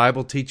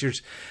 Bible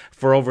teachers,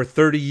 for over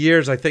 30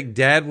 years. I think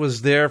Dad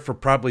was there for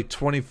probably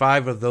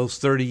 25 of those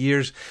 30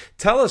 years.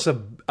 Tell us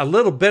a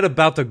little bit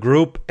about the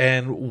group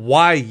and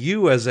why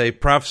you, as a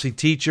prophecy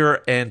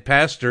teacher and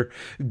pastor,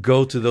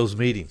 go to those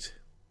meetings.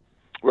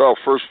 Well,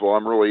 first of all,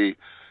 I'm really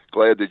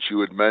glad that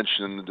you had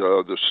mentioned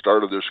the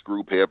start of this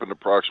group happened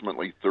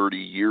approximately 30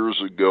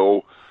 years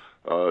ago.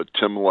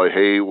 Tim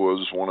LaHaye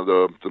was one of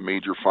the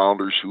major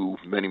founders who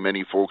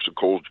many folks, of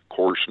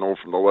course, know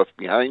from the Left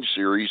Behind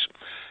series.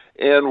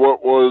 And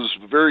what was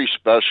very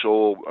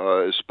special,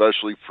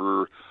 especially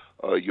for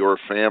your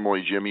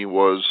family, Jimmy,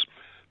 was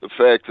the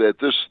fact that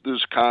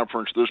this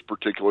conference, this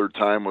particular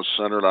time, was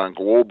centered on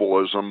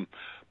globalism.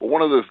 But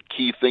one of the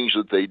key things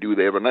that they do,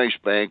 they have a nice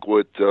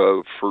banquet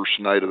first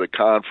night of the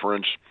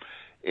conference,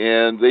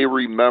 and they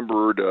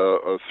remembered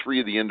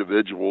three of the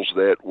individuals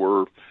that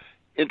were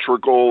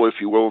integral, if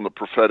you will, in the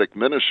prophetic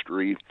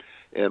ministry,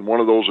 and one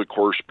of those, of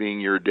course,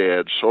 being your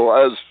dad. So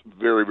I was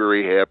very,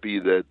 very happy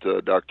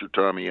that Dr.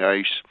 Tommy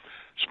Ice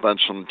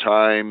spent some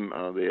time.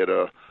 They had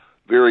a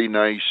very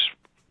nice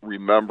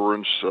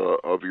remembrance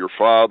of your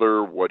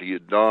father, what he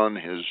had done,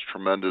 his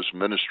tremendous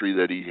ministry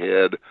that he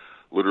had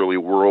literally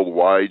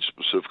worldwide,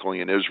 specifically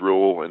in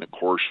Israel, and of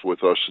course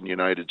with us in the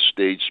United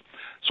States.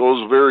 So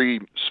it was very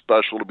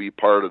special to be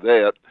part of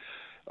that.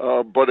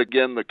 But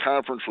again, the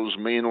conference was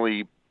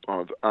mainly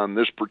on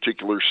this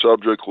particular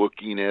subject,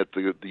 looking at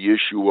the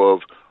issue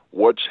of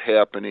what's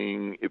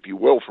happening, if you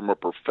will, from a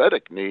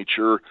prophetic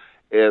nature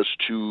as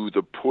to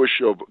the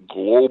push of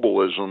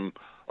globalism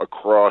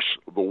across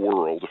the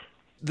world.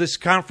 This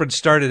conference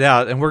started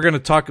out, and we're going to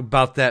talk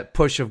about that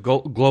push of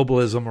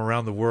globalism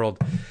around the world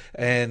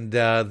and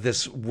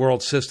this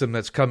world system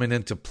that's coming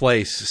into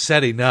place,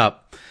 setting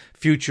up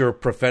future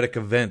prophetic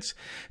events.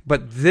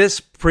 But this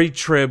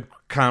pre-trib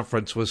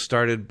conference was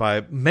started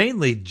by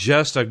mainly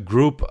just a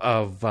group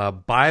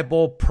of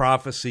Bible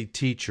prophecy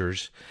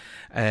teachers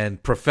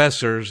and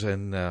professors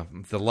and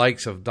the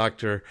likes of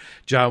Dr.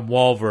 John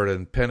Walvoord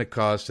and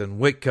Pentecost and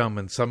Whitcomb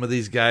and some of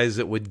these guys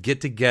that would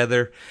get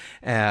together.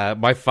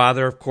 My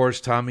father, of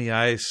course, Tommy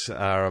Ice,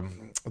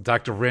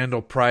 Dr.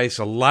 Randall Price,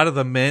 a lot of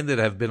the men that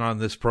have been on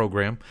this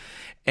program.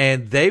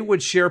 And they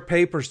would share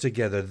papers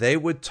together. They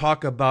would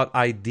talk about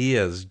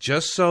ideas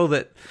just so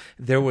that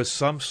there was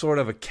some sort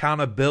of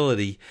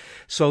accountability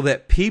so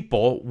that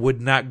people would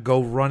not go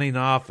running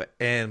off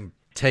and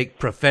take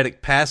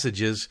prophetic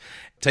passages,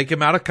 take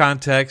them out of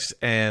context,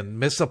 and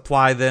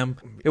misapply them.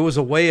 It was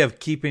a way of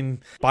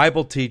keeping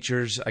Bible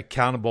teachers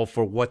accountable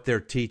for what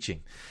they're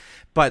teaching.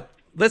 But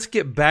let's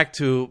get back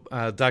to,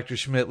 Dr.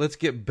 Schmidt, let's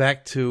get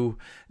back to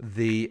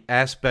the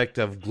aspect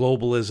of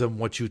globalism,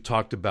 what you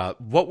talked about.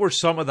 What were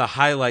some of the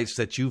highlights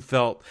that you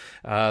felt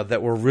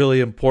that were really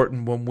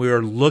important when we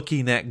are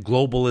looking at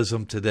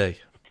globalism today?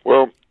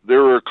 Well,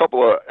 there were a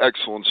couple of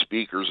excellent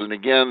speakers. And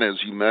again, as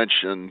you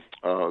mentioned,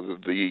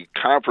 the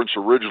conference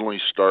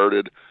originally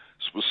started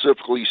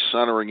specifically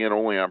centering in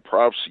only on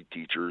prophecy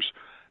teachers.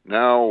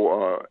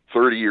 Now,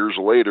 30 years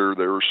later,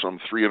 there are some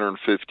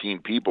 315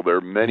 people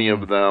there, many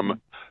of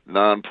them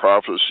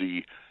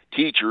non-prophecy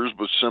teachers,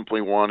 but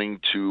simply wanting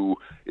to,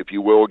 if you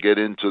will, get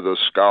into the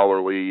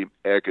scholarly,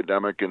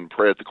 academic, and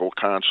practical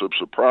concepts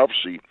of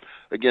prophecy.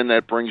 Again,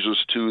 that brings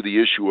us to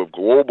the issue of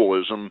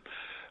globalism.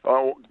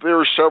 There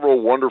are several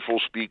wonderful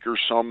speakers,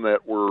 some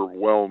that were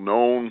well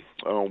known.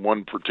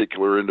 One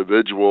particular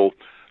individual,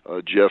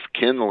 Jeff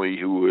Kinley,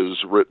 who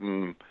has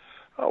written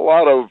a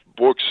lot of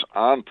books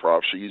on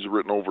prophecy. He's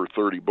written over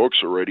 30 books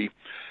already,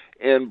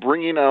 and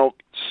bringing out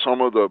some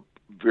of the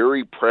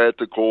very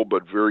practical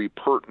but very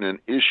pertinent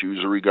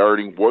issues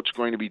regarding what's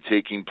going to be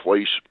taking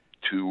place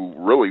to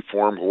really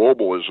form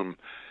globalism.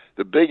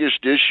 The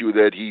biggest issue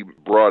that he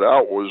brought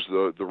out was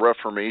the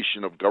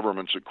reformation of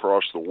governments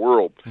across the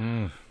world.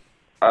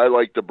 I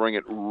like to bring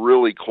it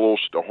really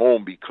close to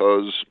home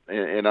because,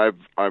 and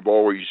I've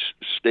always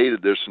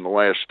stated this in the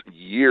last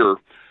year,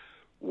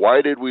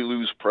 why did we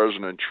lose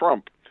President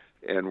Trump?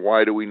 And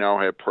why do we now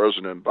have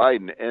President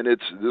Biden? And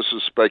this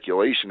is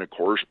speculation, of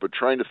course, but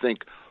trying to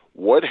think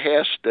what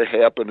has to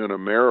happen in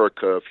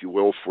America, if you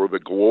will, for the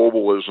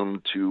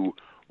globalism to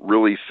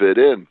really fit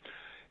in.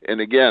 And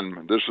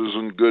again, this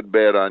isn't good,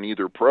 bad on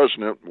either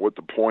president. What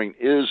the point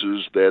is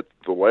that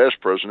the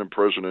last president,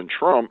 President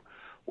Trump,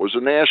 was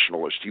a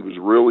nationalist. He was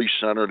really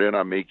centered in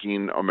on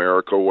making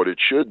America what it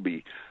should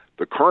be.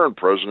 The current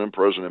president,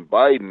 President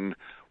Biden,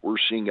 we're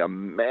seeing a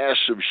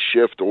massive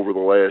shift over the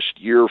last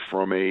year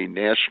from a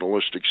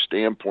nationalistic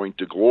standpoint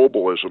to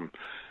globalism.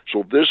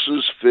 So this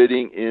is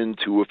fitting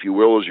into, if you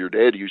will, as your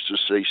dad used to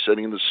say,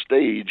 setting the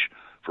stage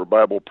for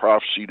Bible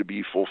prophecy to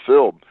be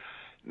fulfilled.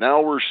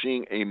 Now we're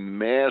seeing a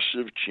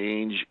massive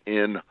change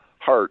in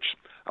hearts.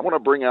 I want to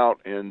bring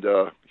out, and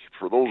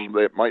for those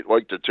that might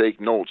like to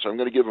take notes, I'm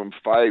going to give them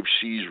 5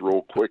 C's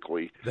real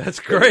quickly. That's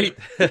great.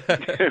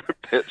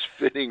 That's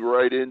fitting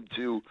right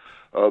into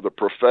the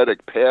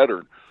prophetic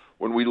pattern.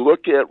 When we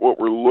look at what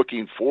we're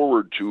looking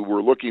forward to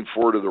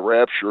the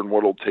rapture and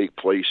what will take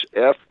place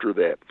after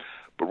that.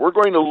 But we're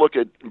going to look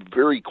at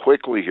very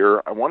quickly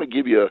here. I want to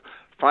give you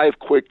 5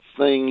 quick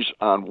things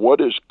on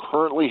what is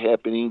currently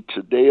happening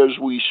today as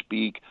we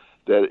speak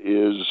that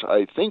is,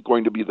 I think,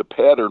 going to be the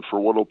pattern for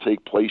what will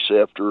take place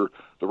after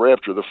the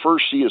rapture. The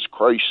first C is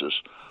crisis.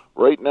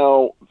 Right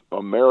now,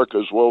 America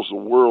as well as the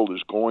world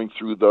is going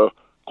through the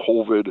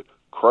COVID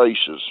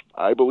crisis.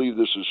 I believe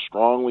this is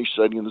strongly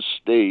setting the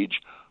stage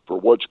for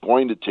what's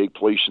going to take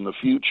place in the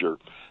future.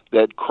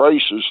 That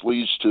crisis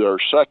leads to our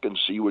second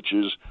C, which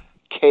is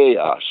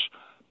chaos,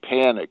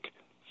 panic,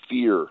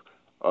 fear,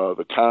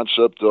 the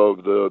concept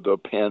of the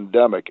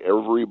pandemic.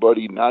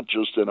 Everybody, not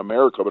just in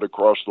America, but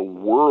across the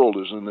world,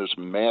 is in this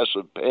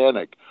massive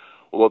panic.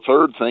 Well, the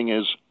third thing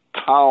is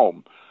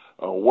calm.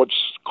 What's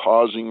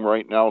causing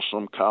right now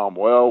some calm?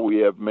 Well, we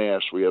have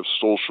masks, we have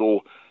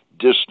social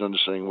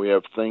distancing, we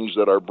have things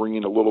that are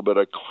bringing a little bit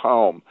of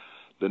calm.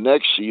 The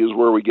next C is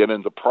where we get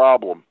into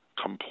problem,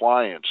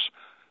 compliance,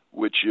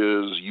 which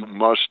is you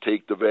must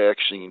take the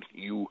vaccine,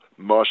 you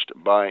must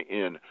buy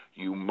in,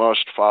 you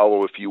must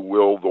follow, if you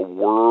will, the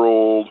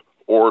world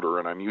order,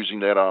 and I'm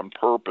using that on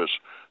purpose.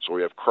 So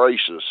we have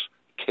crisis,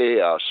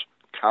 chaos,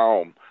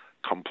 calm,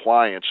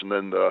 compliance, and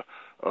then the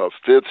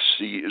fifth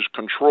C is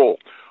control.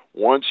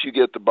 Once you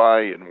get the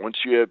buy-in, once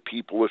you have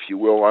people, if you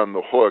will, on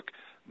the hook,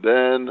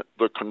 then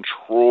the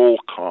control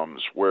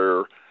comes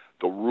where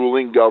the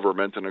ruling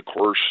government, and of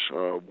course,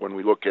 when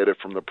we look at it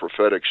from the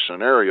prophetic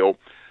scenario,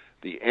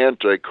 the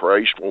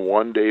Antichrist will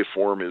one day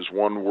form his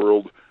one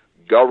world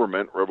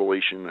government,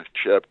 Revelation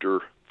chapter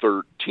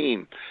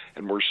 13.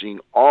 And we're seeing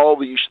all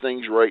these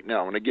things right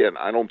now. And again,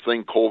 I don't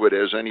think COVID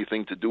has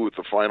anything to do with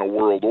the final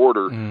world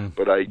order,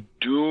 but I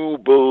do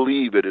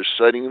believe it is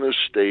setting the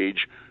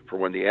stage for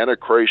when the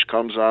Antichrist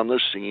comes on the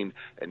scene,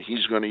 and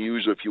he's going to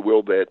use, if you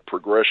will, that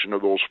progression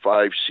of those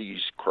 5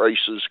 C's,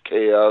 crisis,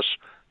 chaos,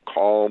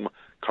 calm,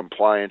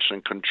 compliance,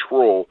 and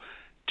control,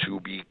 to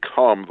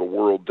become the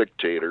world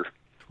dictator.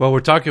 Well,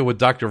 we're talking with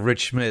Dr.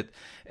 Rich Schmidt.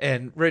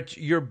 And Rich,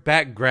 your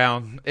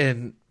background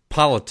in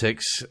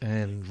politics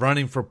and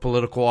running for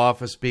political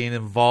office, being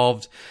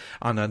involved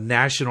on a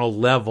national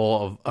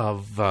level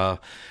of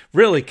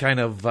really kind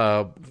of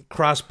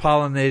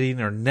cross-pollinating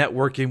or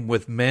networking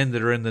with men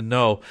that are in the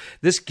know,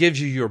 this gives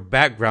you your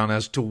background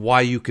as to why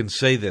you can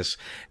say this.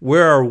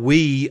 Where are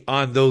we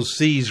on those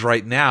C's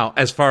right now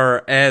as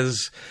far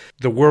as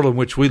the world in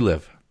which we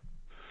live?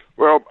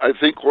 Well, I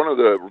think one of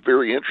the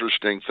very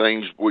interesting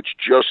things, which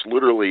just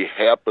literally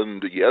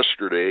happened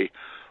yesterday,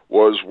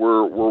 was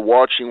we're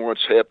watching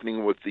what's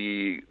happening with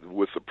the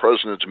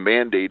president's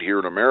mandate here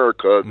in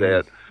America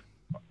that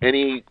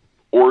any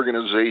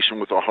organization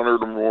with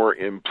 100 or more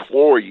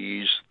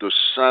employees, the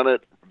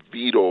Senate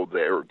vetoed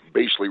that, or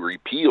basically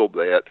repealed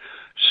that,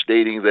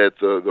 stating that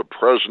the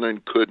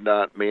president could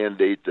not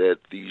mandate that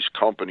these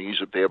companies,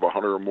 if they have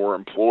 100 or more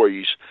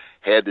employees,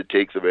 had to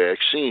take the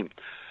vaccine.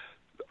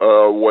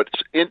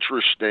 What's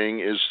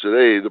interesting is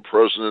today the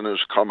president has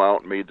come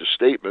out and made the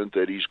statement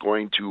that he's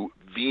going to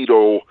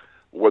veto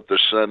what the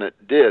Senate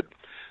did.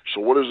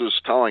 So what is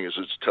this telling us?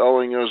 It's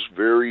telling us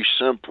very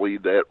simply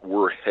that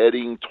we're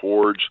heading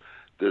towards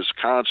this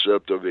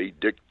concept of a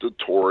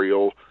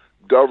dictatorial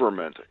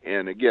government.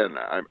 And again,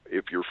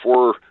 if you're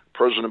for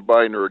President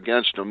Biden or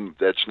against him,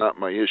 that's not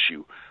my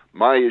issue.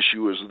 My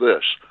issue is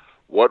this.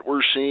 What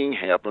we're seeing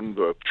happen,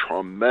 the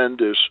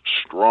tremendous,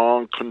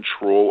 strong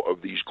control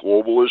of these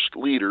globalist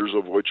leaders,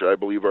 of which I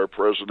believe our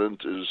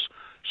president is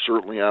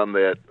certainly on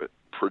that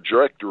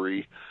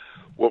trajectory,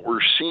 what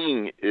we're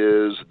seeing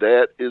is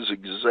that is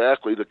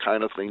exactly the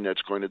kind of thing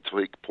that's going to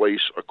take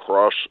place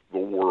across the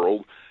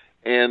world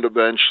and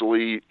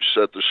eventually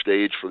set the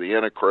stage for the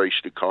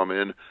Antichrist to come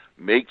in,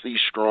 make these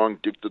strong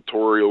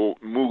dictatorial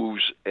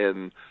moves,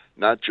 and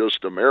not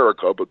just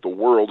America, but the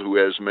world, who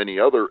has many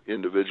other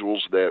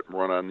individuals that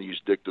run on these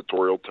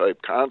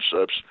dictatorial-type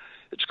concepts,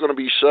 it's going to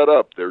be set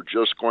up. They're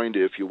just going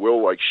to, if you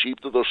will, like sheep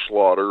to the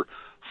slaughter,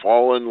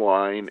 fall in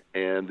line,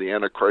 and the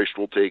Antichrist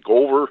will take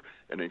over,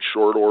 and in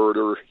short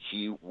order,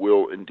 he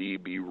will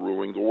indeed be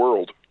ruling the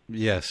world.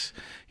 Yes.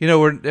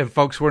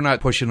 Folks, we're not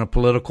pushing a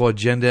political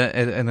agenda,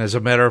 and as a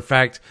matter of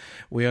fact,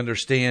 we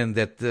understand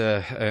that,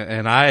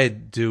 and I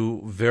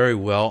do very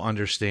well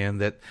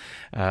understand that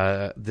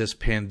this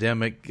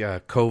pandemic,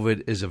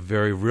 COVID, is a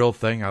very real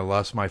thing. I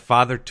lost my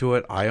father to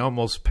it. I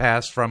almost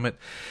passed from it.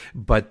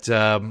 But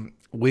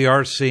we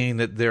are seeing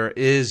that there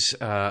is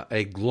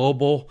a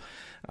global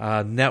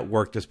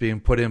network that's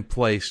being put in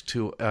place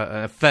to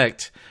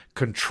affect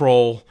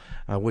control,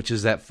 which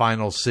is that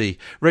final C.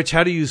 Rich,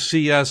 how do you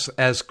see us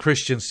as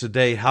Christians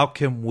today? How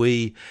can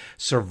we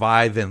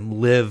survive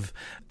and live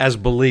as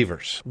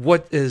believers?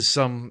 What is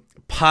some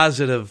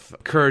positive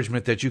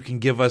encouragement that you can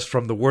give us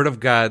from the Word of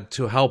God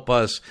to help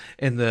us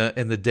in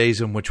the days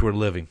in which we're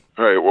living?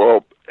 All right,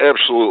 well,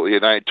 absolutely,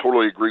 and I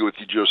totally agree with what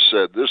you just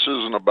said. This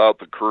isn't about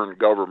the current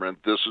government.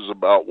 This is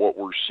about what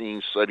we're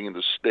seeing setting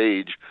the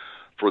stage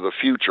for the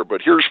future.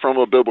 But here's from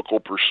a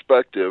biblical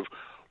perspective,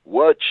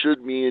 what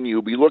should me and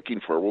you be looking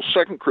for? Well,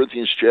 2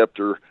 Corinthians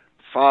chapter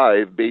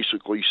 5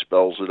 basically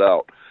spells it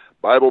out.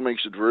 Bible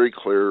makes it very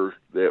clear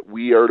that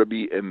we are to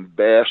be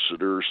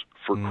ambassadors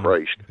for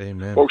Christ.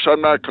 Amen. Folks, I'm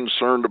not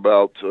concerned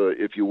about,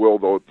 if you will,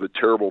 the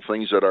terrible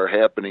things that are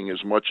happening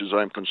as much as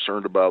I'm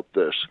concerned about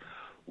this.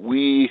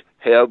 We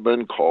have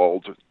been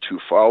called to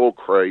follow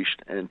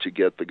Christ and to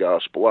get the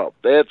gospel out.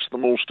 That's the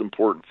most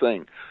important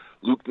thing.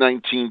 Luke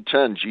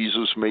 19:10,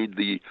 Jesus made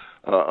the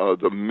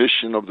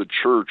mission of the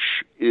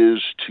church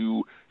is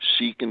to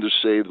seek and to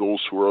save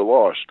those who are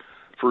lost.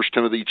 1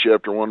 Timothy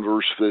chapter 1,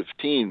 verse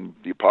 15,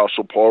 the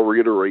Apostle Paul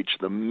reiterates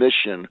the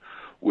mission,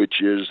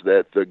 which is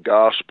that the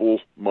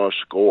gospel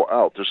must go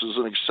out. This is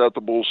an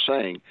acceptable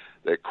saying,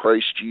 that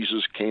Christ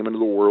Jesus came into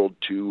the world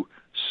to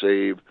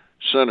save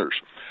sinners.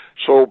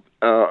 So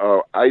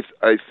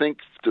I think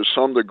to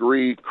some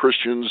degree,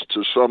 Christians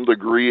to some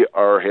degree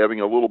are having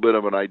a little bit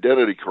of an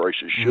identity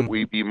crisis. Should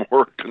we be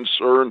more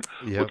concerned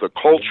with the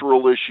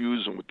cultural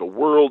issues and with the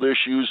world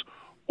issues,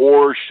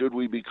 or should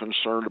we be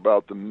concerned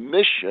about the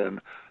mission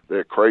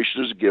that Christ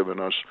has given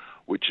us,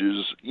 which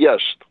is, yes,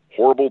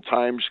 horrible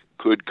times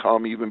could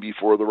come even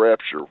before the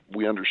rapture.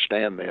 We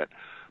understand that.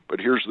 But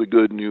here's the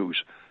good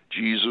news.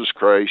 Jesus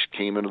Christ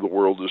came into the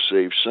world to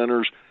save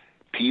sinners.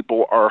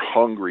 People are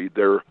hungry.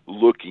 They're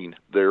looking.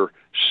 They're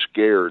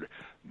scared.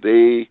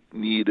 They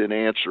need an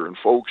answer. And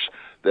folks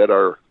that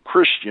are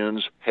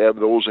Christians have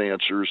those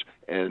answers.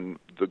 And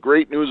the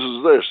great news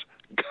is this.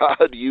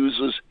 God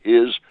uses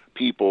his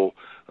people,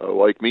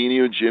 like me and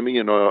you and Jimmy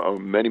and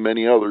many,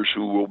 many others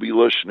who will be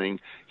listening.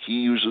 He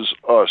uses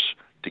us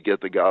to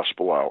get the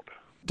gospel out.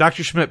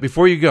 Dr. Schmidt,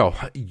 before you go,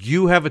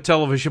 you have a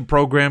television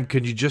program.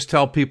 Can you just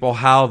tell people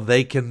how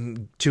they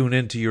can tune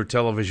into your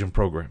television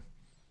program?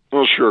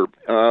 Well, sure.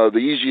 The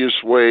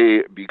easiest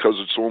way, because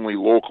it's only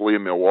locally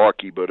in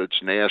Milwaukee, but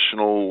it's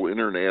national,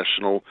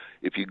 international,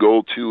 if you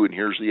go to, and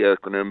here's the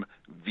acronym,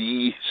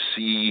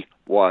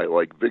 VCY,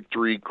 like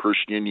Victory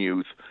Christian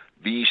Youth,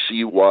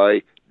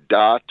 VCY.TV.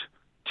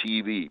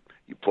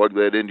 You plug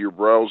that into your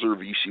browser,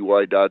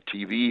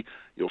 VCY.TV,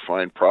 you'll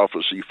find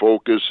Prophecy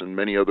Focus and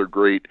many other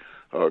great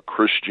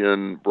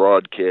Christian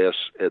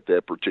broadcasts at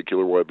that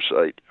particular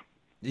website.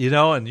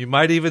 And you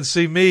might even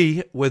see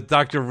me with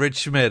Dr. Rich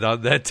Schmidt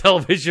on that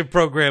television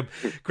program.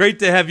 Great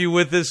to have you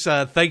with us.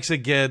 Thanks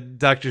again,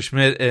 Dr.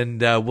 Schmidt,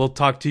 and we'll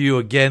talk to you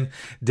again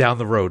down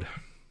the road.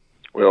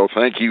 Well,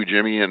 thank you,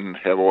 Jimmy, and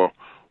have a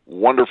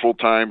wonderful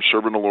time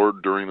serving the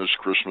Lord during this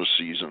Christmas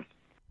season.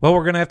 Well,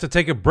 we're going to have to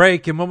take a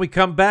break, and when we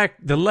come back,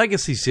 the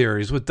Legacy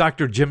Series with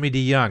Dr. Jimmy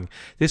DeYoung.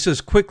 This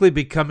is quickly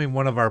becoming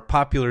one of our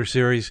popular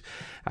series.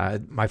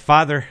 My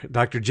father,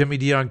 Dr. Jimmy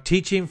DeYoung,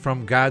 teaching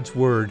from God's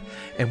Word,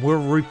 and we're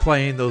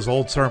replaying those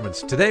old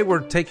sermons. Today,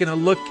 we're taking a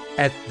look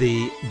at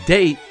the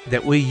date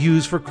that we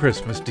use for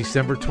Christmas,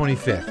 December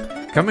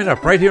 25th. Coming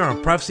up right here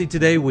on Prophecy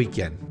Today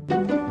Weekend.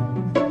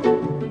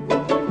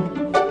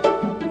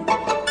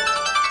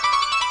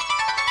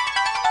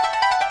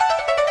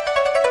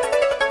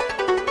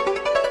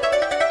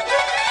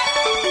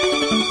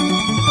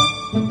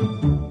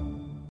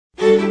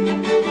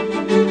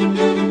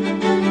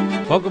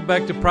 Welcome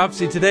back to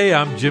Prophecy Today.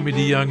 I'm Jimmy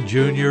DeYoung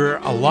Jr.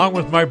 Along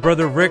with my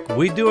brother Rick,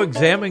 we do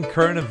examine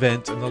current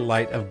events in the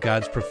light of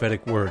God's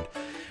prophetic word.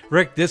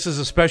 Rick, this is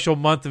a special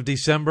month of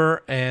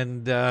December,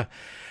 and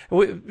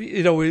we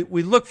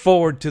look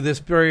forward to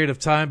this period of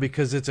time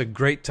because it's a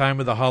great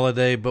time of the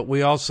holiday, but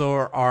we also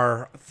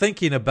are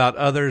thinking about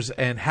others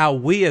and how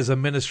we as a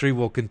ministry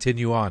will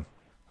continue on.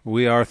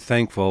 We are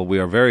thankful. We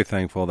are very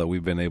thankful that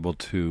we've been able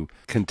to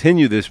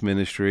continue this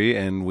ministry,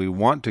 and we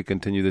want to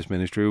continue this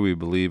ministry. We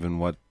believe in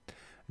what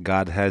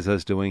God has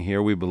us doing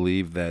here. We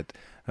believe that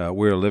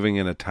we're living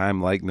in a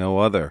time like no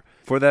other.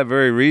 For that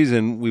very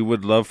reason, we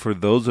would love for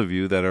those of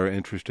you that are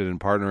interested in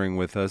partnering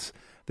with us.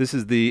 This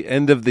is the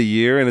end of the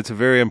year, and it's a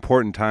very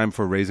important time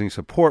for raising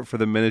support for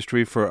the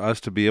ministry, for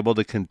us to be able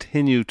to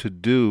continue to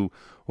do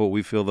what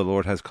we feel the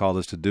Lord has called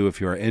us to do.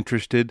 If you are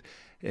interested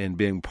in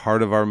being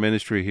part of our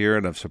ministry here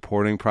and of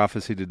supporting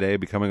Prophecy Today,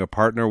 becoming a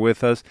partner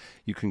with us,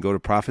 you can go to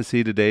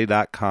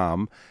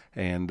prophecytoday.com,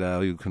 and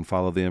you can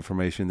follow the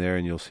information there,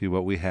 and you'll see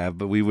what we have.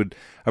 But we would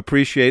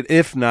appreciate,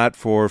 if not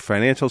for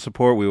financial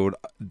support, we would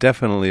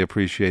definitely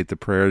appreciate the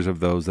prayers of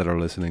those that are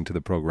listening to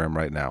the program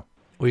right now.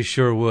 We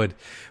sure would.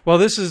 Well,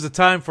 this is the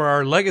time for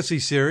our Legacy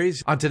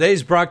series. On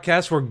today's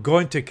broadcast, we're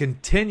going to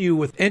continue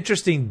with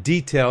interesting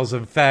details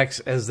and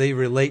facts as they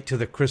relate to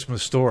the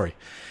Christmas story.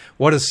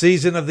 What a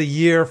season of the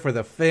year for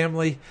the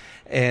family,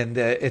 and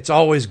it's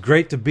always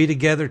great to be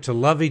together, to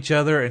love each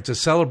other, and to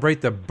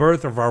celebrate the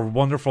birth of our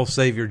wonderful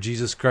Savior,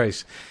 Jesus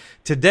Christ.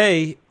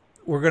 Today,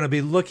 we're going to be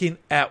looking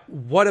at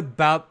what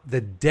about the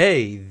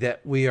day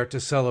that we are to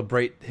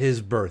celebrate His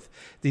birth,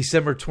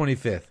 December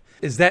 25th.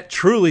 Is that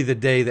truly the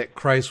day that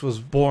Christ was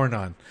born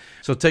on?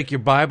 So take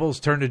your Bibles,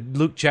 turn to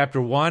Luke chapter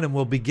 1, and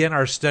we'll begin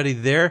our study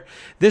there.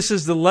 This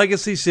is the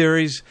Legacy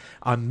series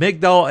on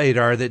Migdal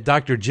Adar that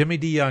Dr. Jimmy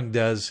DeYoung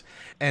does,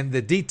 and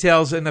the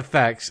details and the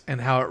facts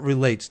and how it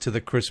relates to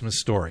the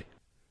Christmas story.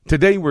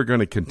 Today we're going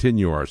to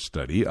continue our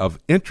study of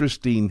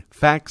interesting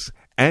facts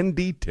and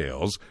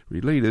details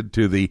related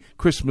to the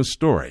Christmas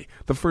story,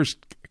 the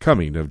first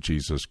coming of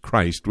Jesus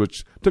Christ,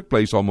 which took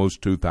place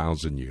almost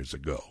 2,000 years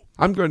ago.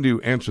 I'm going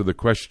to answer the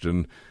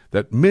question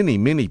that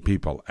many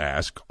people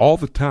ask all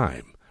the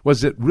time.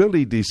 Was it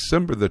really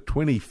December the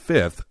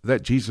 25th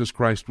that Jesus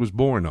Christ was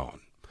born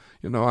on?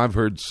 You know, I've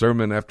heard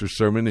sermon after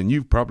sermon, and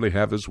you probably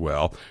have as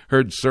well,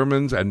 heard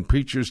sermons and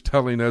preachers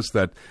telling us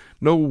that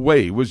no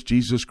way was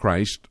Jesus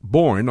Christ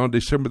born on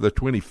December the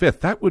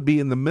 25th. That would be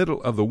in the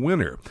middle of the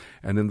winter.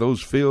 And in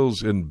those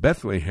fields in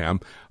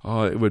Bethlehem,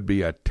 it would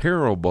be a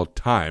terrible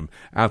time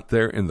out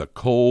there in the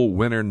cold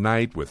winter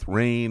night with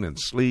rain and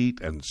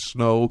sleet and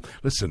snow.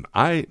 Listen,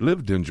 I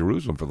lived in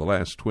Jerusalem for the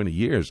last 20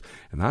 years,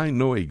 and I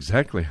know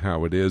exactly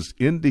how it is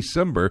in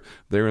December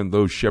there in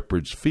those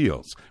shepherds'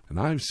 fields. And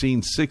I've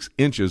seen 6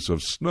 inches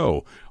of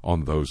snow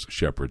on those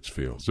shepherds'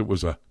 fields. It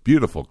was a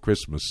beautiful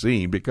Christmas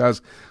scene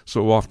because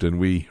so often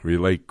we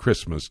relate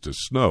Christmas to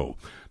snow.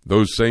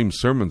 Those same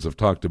sermons have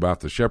talked about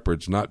the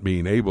shepherds not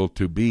being able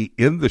to be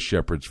in the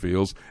shepherds'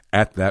 fields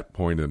at that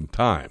point in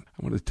time.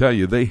 I want to tell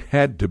you, they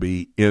had to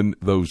be in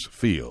those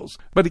fields.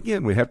 But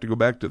again, we have to go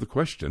back to the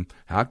question,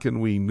 how can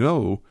we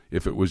know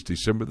if it was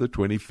December the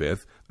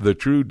 25th, the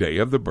true day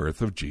of the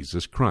birth of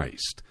Jesus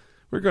Christ?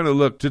 We're going to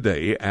look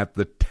today at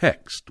the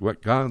text,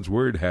 what God's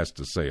Word has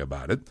to say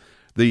about it,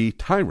 the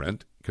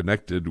tyrant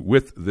connected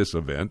with this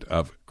event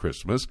of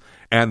Christmas,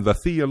 and the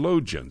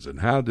theologians,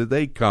 and how did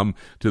they come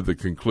to the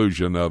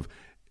conclusion of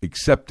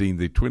accepting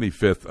the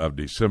 25th of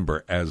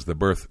December as the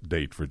birth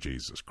date for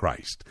Jesus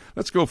Christ.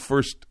 Let's go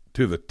first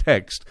to the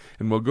text,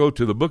 and we'll go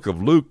to the book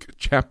of Luke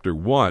chapter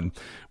 1,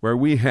 where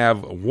we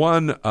have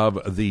one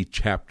of the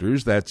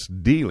chapters that's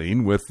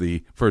dealing with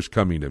the first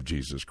coming of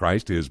Jesus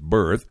Christ, His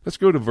birth. Let's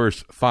go to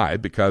verse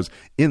 5, because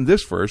in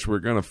this verse we're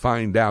going to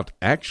find out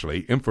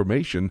actually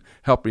information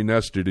helping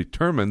us to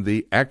determine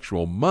the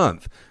actual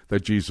month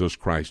that Jesus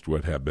Christ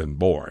would have been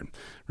born.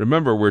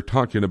 Remember, we're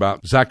talking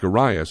about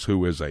Zacharias,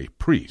 who is a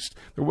priest.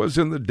 There was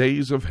in the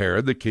days of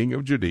Herod, the king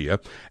of Judea,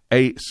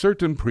 a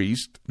certain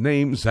priest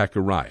named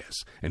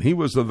Zacharias, and he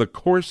was of the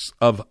course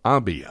of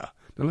Abia.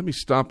 Now let me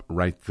stop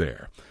right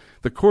there.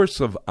 The course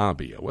of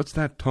Abia, what's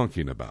that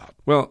talking about?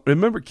 Well,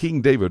 remember,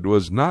 King David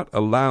was not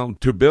allowed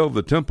to build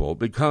the temple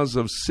because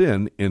of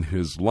sin in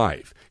his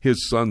life.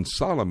 His son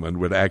Solomon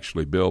would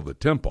actually build the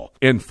temple.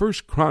 In 1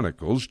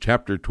 Chronicles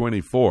chapter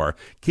 24,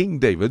 King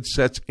David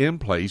sets in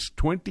place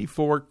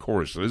 24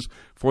 courses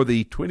for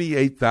the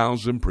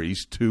 28,000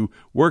 priests to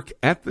work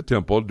at the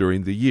temple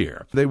during the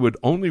year. They would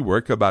only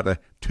work about a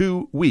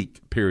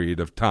 2-week period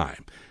of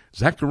time.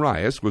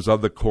 Zacharias was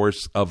of the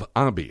course of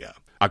Abia.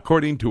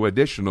 According to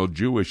additional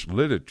Jewish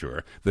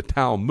literature, the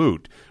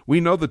Talmud, we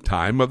know the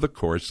time of the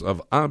course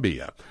of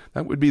Abia.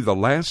 That would be the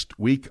last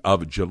week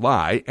of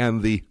July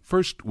and the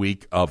first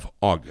week of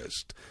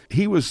August.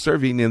 He was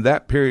serving in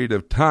that period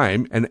of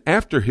time, and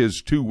after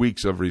his 2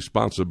 weeks of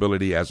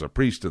responsibility as a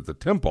priest at the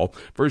temple,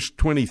 verse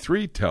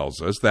 23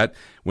 tells us that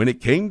when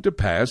it came to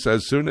pass,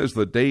 as soon as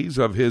the days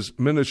of his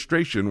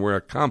ministration were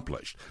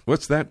accomplished.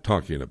 What's that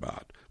talking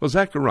about? Well,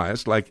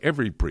 Zacharias, like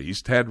every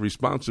priest, had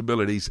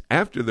responsibilities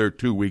after their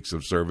 2 weeks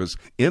of service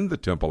in the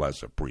temple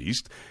as a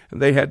priest,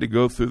 and they had to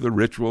go through the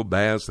ritual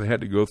baths. They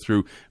had to go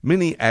through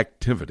many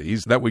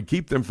activities that would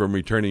keep them from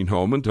returning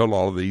home until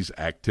all of these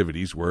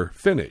activities were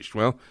finished.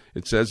 Well,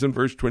 it says in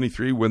verse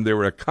 23, when they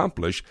were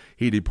accomplished,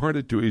 he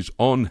departed to his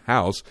own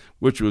house,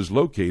 which was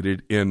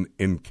located in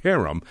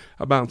Enkarim,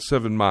 about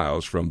 7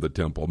 miles from the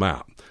Temple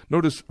Mount.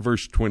 Notice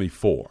verse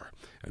 24.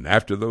 And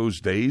after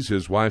those days,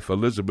 his wife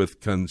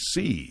Elizabeth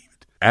conceived,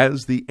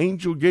 as the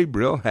angel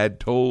Gabriel had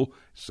told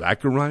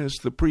Zacharias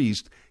the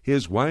priest,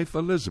 his wife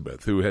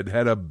Elizabeth, who had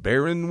had a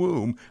barren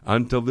womb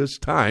until this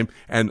time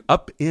and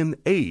up in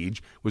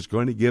age, was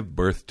going to give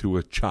birth to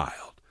a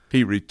child.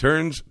 He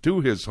returns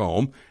to his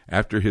home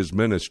after his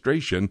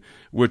ministration,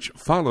 which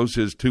follows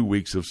his 2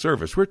 weeks of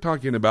service. We're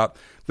talking about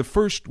the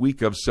first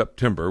week of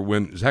September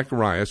when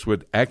Zacharias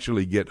would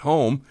actually get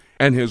home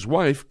and his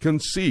wife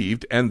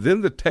conceived, and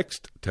then the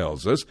text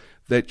tells us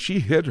that she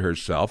hid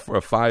herself for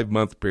a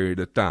 5-month period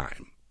of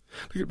time.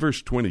 Look at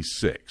verse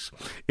 26.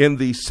 In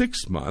the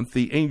 6th month,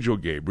 the angel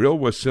Gabriel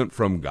was sent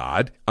from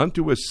God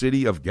unto a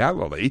city of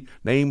Galilee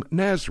named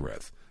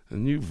Nazareth.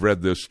 And you've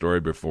read this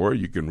story before.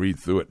 You can read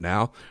through it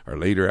now or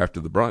later after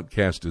the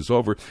broadcast is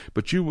over.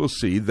 But you will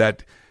see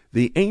that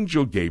the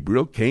angel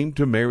Gabriel came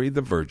to Mary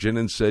the Virgin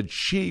and said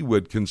she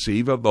would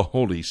conceive of the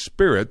Holy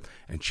Spirit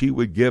and she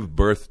would give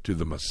birth to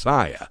the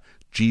Messiah,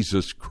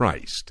 Jesus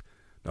Christ.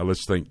 Now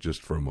let's think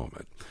just for a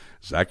moment.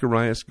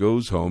 Zacharias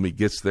goes home. He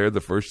gets there the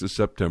 1st of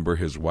September.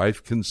 His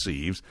wife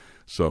conceives.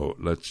 So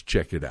let's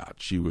check it out.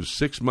 She was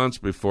 6 months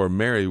before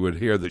Mary would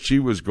hear that she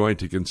was going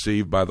to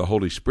conceive by the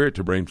Holy Spirit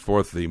to bring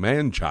forth the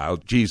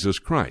man-child, Jesus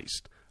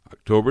Christ.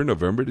 October,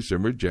 November,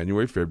 December,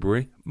 January,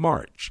 February,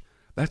 March.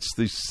 That's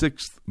the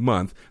 6th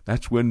month.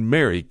 That's when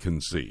Mary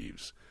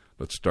conceives.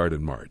 Let's start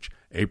in March.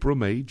 April,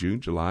 May, June,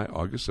 July,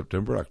 August,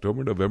 September,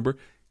 October, November,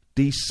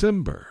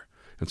 December.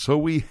 And so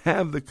we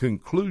have the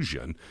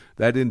conclusion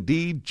that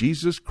indeed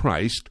Jesus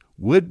Christ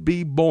would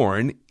be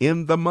born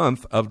in the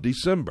month of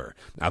December.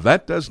 Now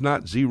that does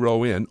not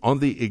zero in on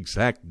the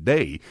exact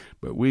day,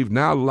 but we've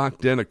now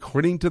locked in,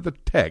 according to the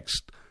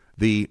text,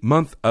 the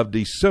month of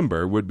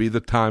December would be the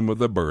time of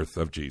the birth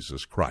of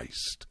Jesus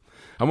Christ.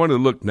 I want to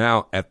look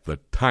now at the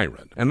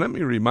tyrant, and let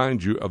me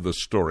remind you of the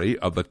story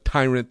of the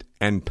tyrant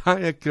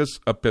Antiochus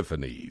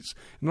Epiphanes.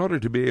 In order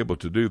to be able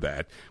to do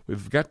that,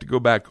 we've got to go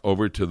back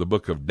over to the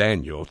book of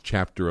Daniel,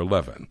 chapter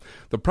 11.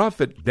 The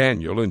prophet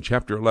Daniel, in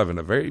chapter 11,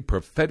 a very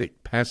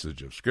prophetic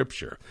passage of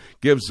Scripture,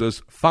 gives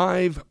us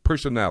 5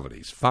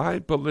 personalities,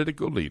 5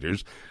 political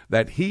leaders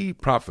that he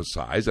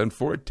prophesies and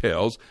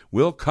foretells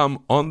will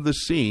come on the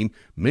scene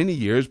many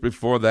years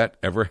before that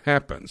ever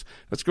happens.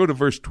 Let's go to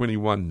verse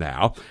 21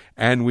 now,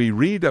 and we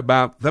read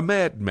about the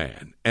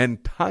madman,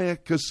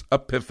 Antiochus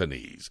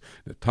Epiphanes.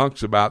 It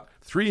talks about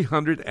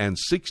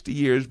 360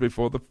 years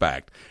before the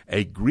fact,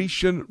 a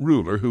Grecian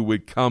ruler who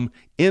would come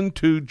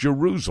into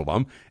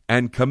Jerusalem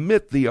and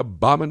commit the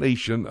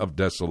abomination of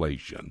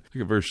desolation.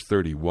 Look at verse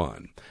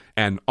 31.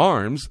 And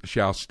arms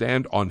shall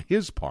stand on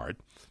his part.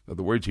 In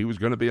other words, he was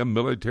going to be a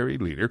military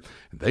leader.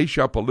 They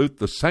shall pollute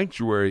the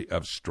sanctuary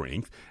of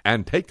strength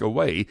and take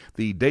away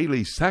the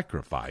daily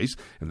sacrifice,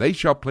 and they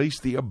shall place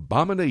the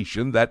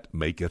abomination that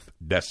maketh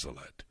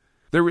desolate.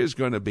 There is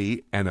going to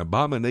be an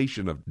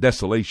abomination of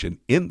desolation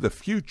in the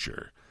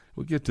future.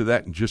 We'll get to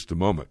that in just a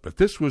moment. But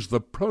this was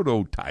the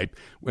prototype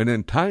when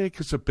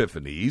Antiochus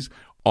Epiphanes,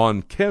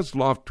 on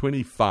Kislev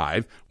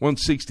 25,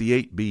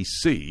 168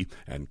 B.C.,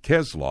 and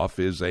Kislev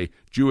is a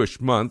Jewish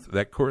month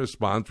that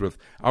corresponds with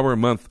our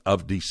month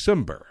of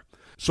December.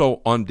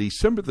 So on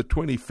December the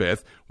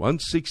 25th,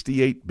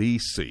 168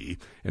 B.C.,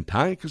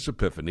 Antiochus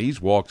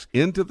Epiphanes walks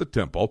into the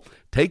temple,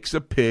 takes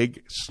a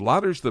pig,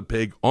 slaughters the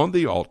pig on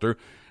the altar,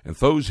 and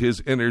throws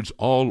his innards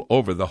all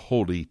over the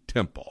holy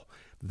temple.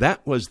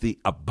 That was the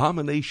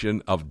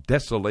abomination of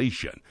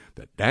desolation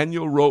that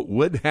Daniel wrote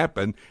would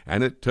happen,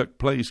 and it took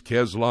place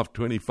Kislev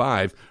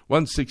 25,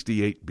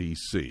 168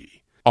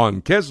 B.C.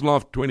 On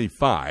Kislev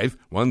 25,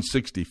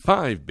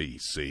 165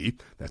 B.C.,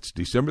 that's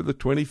December the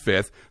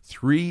 25th,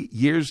 3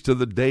 years to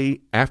the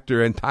day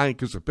after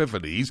Antiochus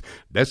Epiphanes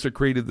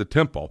desecrated the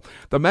temple,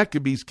 the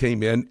Maccabees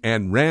came in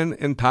and ran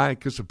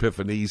Antiochus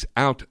Epiphanes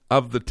out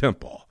of the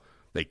temple.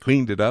 They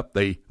cleaned it up.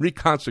 They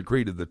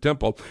reconsecrated the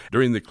temple.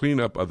 During the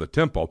cleanup of the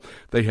temple,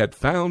 they had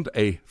found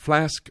a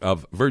flask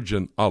of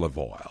virgin olive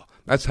oil.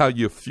 That's how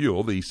you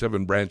fuel the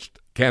 7-branched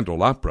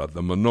candelabra,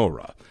 the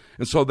menorah.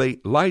 And so they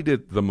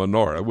lighted the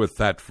menorah with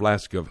that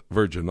flask of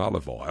virgin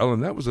olive oil,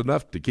 and that was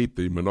enough to keep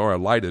the menorah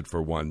lighted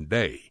for 1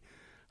 day.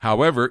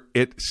 However,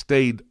 it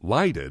stayed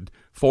lighted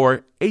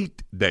for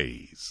 8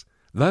 days.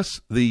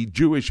 Thus, the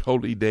Jewish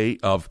holy day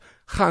of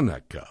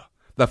Hanukkah,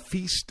 the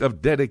Feast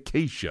of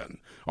Dedication,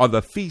 or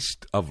the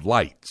Feast of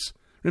Lights.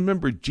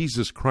 Remember,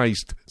 Jesus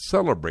Christ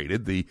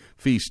celebrated the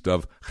Feast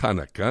of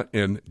Hanukkah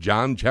in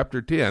John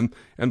chapter 10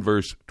 and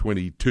verse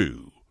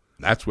 22.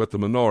 That's what the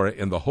menorah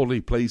in the holy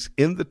place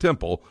in the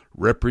temple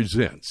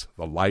represents,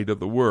 the light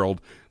of the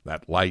world,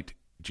 that light,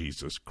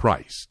 Jesus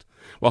Christ.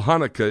 Well,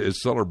 Hanukkah is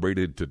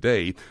celebrated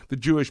today. The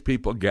Jewish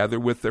people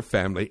gather with their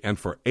family, and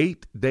for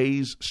 8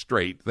 days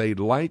straight, they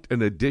light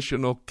an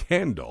additional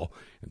candle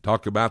and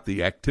talk about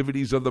the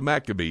activities of the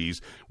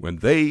Maccabees when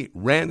they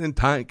ran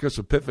Antiochus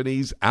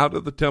Epiphanes out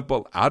of the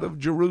temple, out of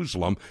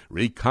Jerusalem,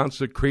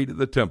 reconsecrated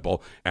the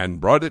temple,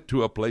 and brought it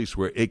to a place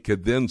where it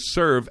could then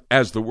serve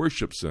as the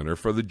worship center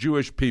for the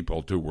Jewish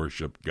people to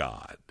worship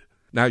God.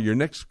 Now, your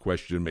next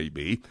question may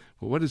be,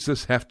 well, what does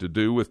this have to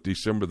do with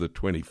December the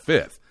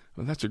 25th?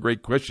 Well, that's a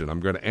great question.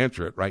 I'm going to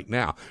answer it right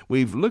now.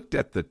 We've looked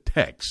at the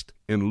text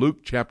in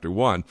Luke chapter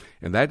 1,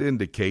 and that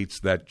indicates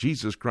that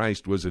Jesus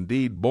Christ was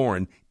indeed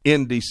born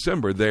in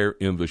December there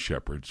in the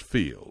shepherd's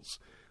fields.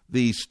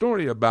 The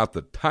story about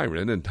the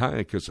tyrant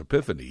Antiochus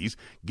Epiphanes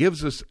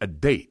gives us a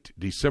date,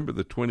 December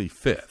the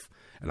 25th.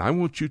 And I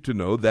want you to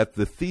know that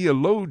the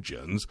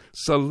theologians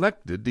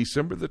selected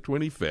December the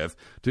 25th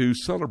to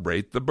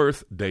celebrate the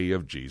birthday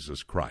of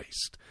Jesus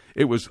Christ.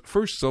 It was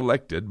first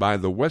selected by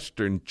the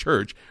Western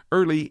Church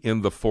early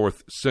in the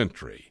 4th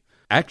century.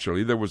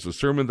 Actually, there was a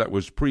sermon that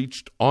was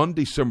preached on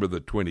December the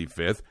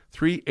 25th,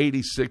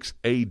 386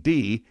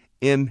 A.D.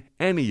 in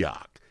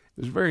Antioch.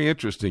 There's a very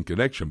interesting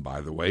connection,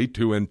 by the way,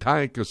 to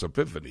Antiochus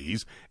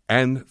Epiphanes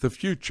and the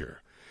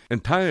future.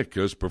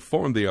 Antiochus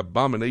performed the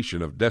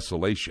abomination of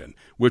desolation,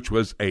 which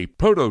was a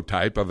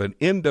prototype of an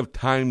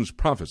end-of-times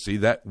prophecy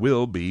that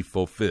will be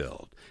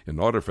fulfilled. In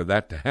order for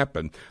that to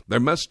happen, there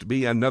must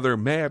be another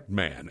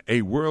madman,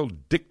 a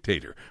world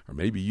dictator, or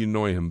maybe you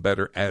know him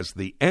better as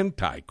the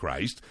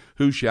Antichrist,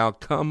 who shall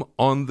come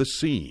on the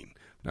scene.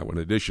 Now, in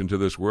addition to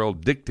this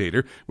world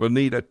dictator, we'll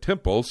need a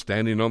temple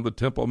standing on the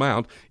Temple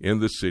Mount in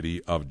the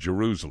city of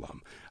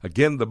Jerusalem.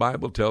 Again, the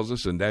Bible tells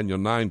us in Daniel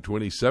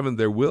 9:27,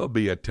 there will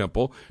be a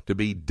temple to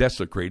be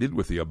desecrated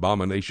with the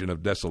abomination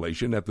of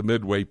desolation at the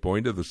midway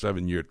point of the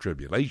 7-year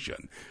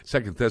tribulation.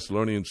 2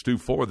 Thessalonians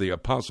 2:4, the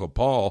Apostle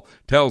Paul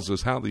tells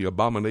us how the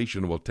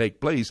abomination will take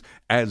place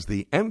as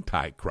the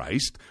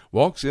Antichrist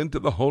walks into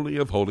the Holy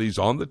of Holies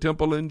on the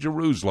temple in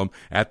Jerusalem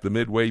at the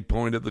midway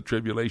point of the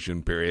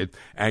tribulation period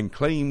and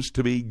claims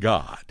to be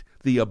God,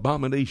 the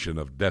abomination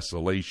of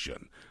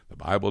desolation. The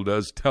Bible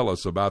does tell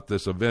us about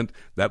this event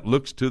that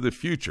looks to the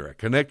future, a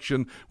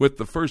connection with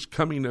the first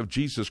coming of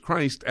Jesus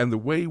Christ and the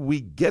way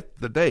we get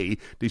the day,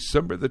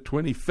 December the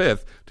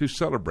 25th, to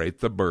celebrate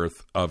the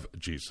birth of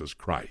Jesus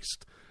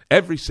Christ.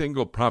 Every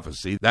single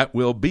prophecy that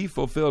will be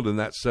fulfilled in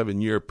that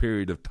 7-year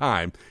period of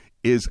time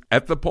is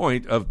at the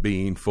point of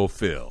being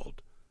fulfilled.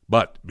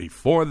 But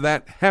before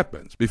that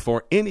happens,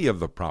 before any of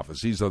the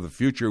prophecies of the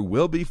future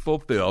will be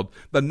fulfilled,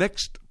 the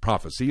next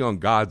prophecy on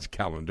God's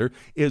calendar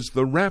is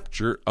the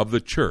rapture of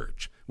the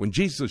church. When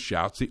Jesus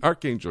shouts, the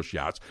archangel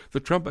shouts, the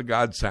trump of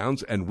God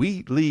sounds, and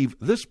we leave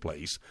this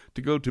place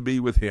to go to be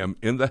with him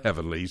in the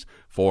heavenlies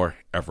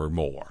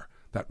forevermore.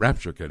 That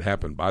rapture could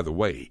happen, by the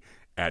way,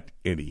 at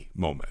any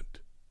moment.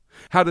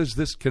 How does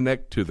this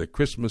connect to the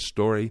Christmas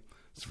story?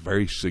 It's a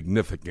very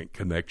significant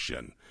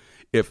connection.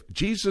 If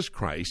Jesus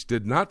Christ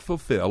did not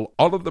fulfill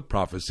all of the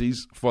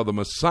prophecies for the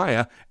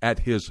Messiah at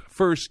his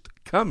first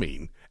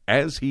coming,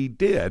 as he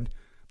did,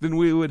 then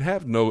we would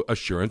have no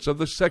assurance of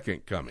the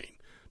second coming.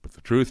 But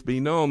the truth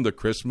be known, the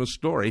Christmas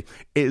story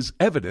is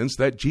evidence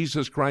that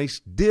Jesus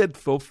Christ did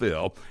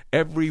fulfill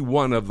every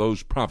one of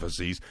those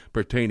prophecies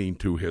pertaining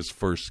to his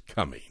first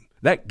coming.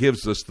 That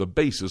gives us the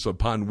basis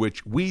upon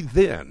which we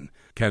then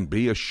can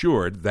be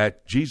assured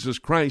that Jesus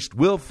Christ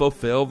will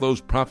fulfill those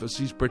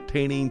prophecies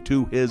pertaining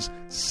to his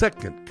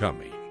second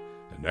coming.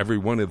 And every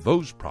one of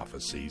those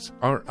prophecies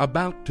are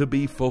about to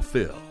be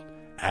fulfilled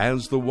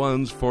as the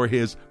ones for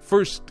his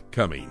first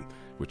coming,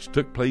 which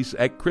took place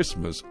at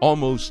Christmas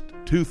almost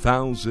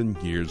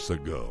 2,000 years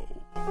ago.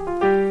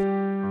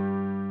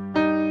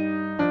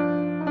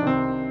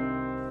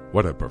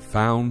 What a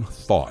profound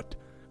thought.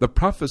 The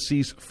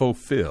prophecies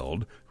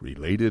fulfilled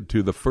related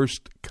to the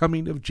first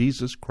coming of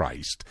Jesus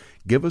Christ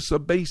give us a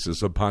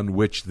basis upon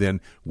which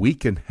then we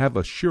can have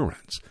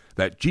assurance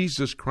that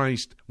Jesus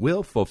Christ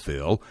will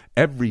fulfill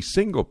every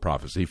single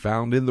prophecy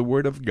found in the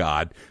Word of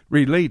God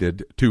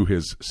related to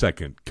his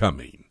second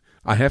coming.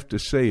 I have to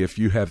say, if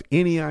you have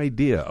any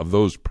idea of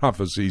those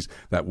prophecies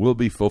that will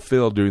be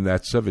fulfilled during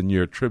that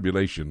 7-year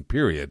tribulation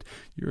period,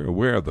 you're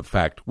aware of the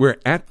fact we're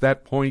at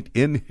that point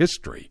in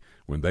history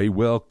when they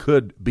well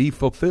could be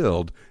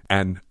fulfilled,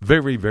 and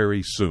very,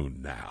 very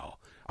soon now.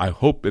 I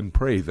hope and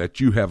pray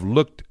that you have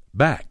looked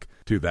back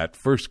to that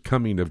first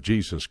coming of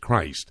Jesus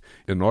Christ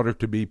in order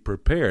to be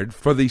prepared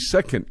for the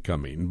second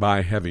coming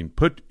by having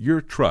put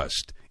your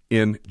trust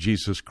in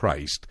Jesus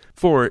Christ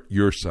for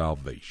your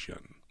salvation.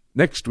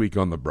 Next week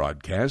on the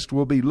broadcast,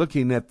 we'll be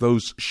looking at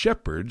those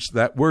shepherds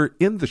that were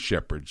in the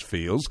shepherds'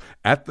 fields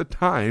at the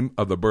time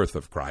of the birth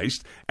of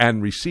Christ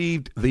and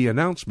received the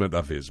announcement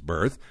of his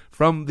birth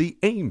from the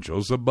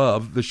angels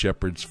above the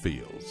shepherds'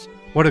 fields.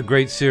 What a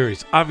great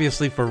series.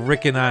 Obviously, for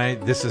Rick and I,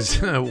 this is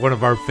one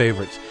of our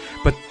favorites.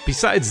 But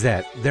besides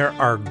that, there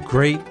are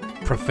great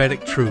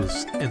prophetic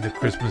truths in the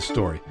Christmas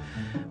story.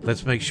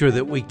 Let's make sure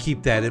that we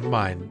keep that in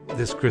mind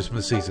this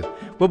Christmas season.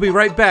 We'll be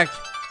right back,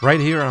 right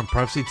here on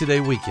Prophecy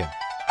Today Weekend.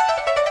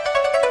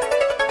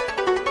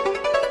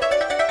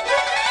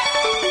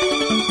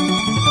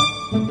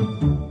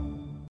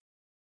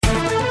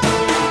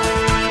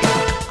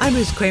 I'm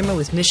Ruth Kramer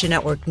with Mission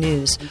Network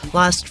News.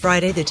 Last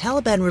Friday, the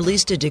Taliban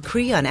released a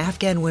decree on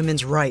Afghan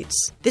women's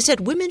rights. They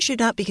said women should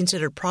not be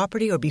considered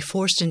property or be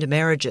forced into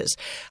marriages.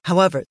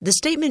 However, the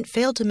statement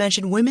failed to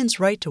mention women's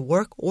right to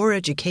work or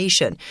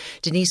education.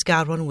 Denise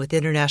Godwin with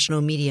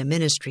International Media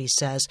Ministries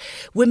says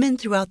women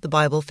throughout the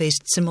Bible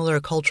faced similar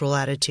cultural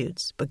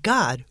attitudes, but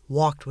God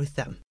walked with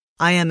them.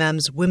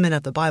 IMM's Women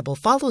of the Bible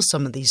follows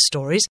some of these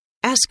stories.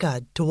 Ask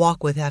God to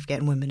walk with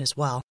Afghan women as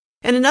well.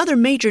 And another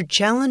major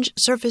challenge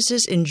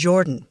surfaces in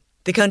Jordan.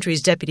 The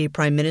country's deputy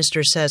prime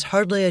minister says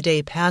hardly a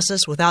day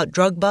passes without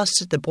drug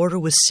busts at the border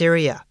with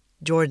Syria.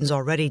 Jordan's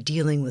already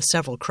dealing with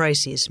several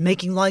crises,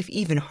 making life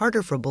even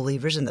harder for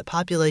believers and the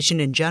population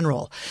in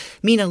general.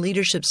 MENA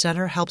Leadership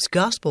Center helps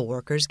gospel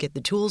workers get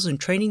the tools and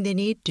training they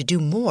need to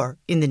do more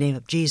in the name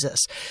of Jesus.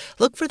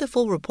 Look for the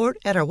full report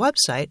at our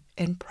website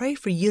and pray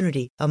for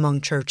unity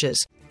among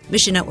churches.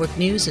 Mission Network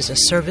News is a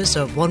service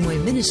of One Way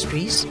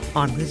Ministries.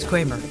 I'm Ruth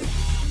Kramer.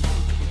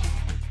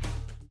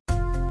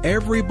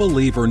 Every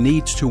believer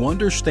needs to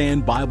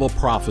understand Bible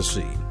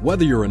prophecy.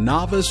 Whether you're a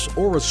novice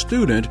or a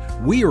student,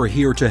 we are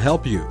here to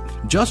help you.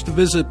 Just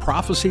visit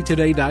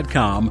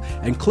prophecytoday.com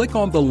and click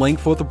on the link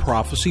for the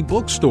Prophecy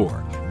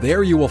Bookstore.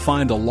 There you will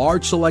find a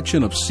large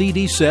selection of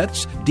CD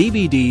sets,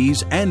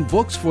 DVDs, and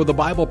books for the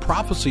Bible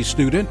prophecy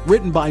student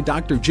written by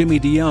Dr. Jimmy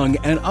DeYoung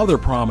and other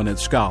prominent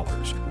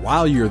scholars.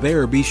 While you're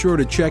there, be sure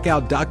to check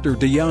out Dr.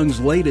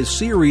 DeYoung's latest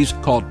series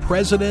called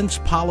Presidents,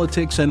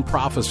 Politics, and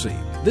Prophecy.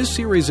 This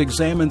series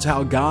examines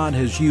how God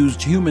has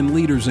used human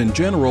leaders in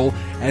general,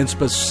 and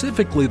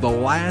specifically the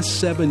last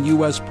 7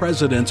 U.S.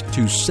 presidents,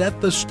 to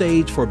set the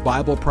stage for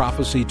Bible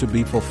prophecy to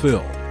be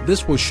fulfilled.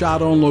 This was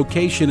shot on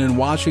location in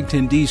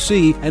Washington,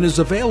 D.C., and is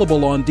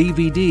available on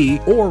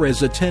DVD or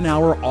as a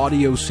 10-hour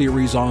audio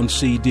series on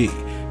CD.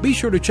 Be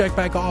sure to check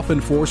back often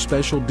for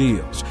special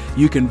deals.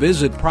 You can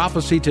visit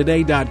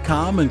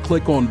prophecytoday.com and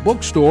click on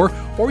Bookstore,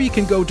 or you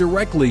can go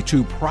directly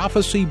to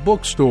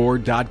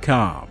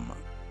prophecybookstore.com.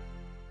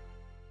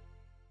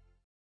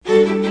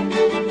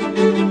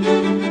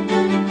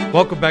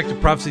 Welcome back to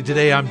Prophecy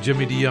Today. I'm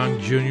Jimmy DeYoung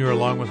Jr.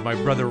 along with my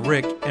brother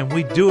Rick, and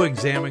we do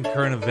examine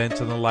current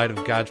events in the light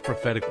of God's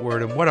prophetic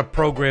word. And what a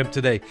program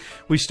today.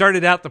 We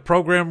started out the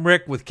program,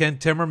 Rick, with Ken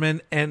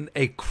Timmerman and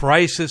a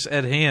crisis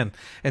at hand.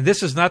 And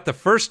this is not the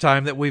first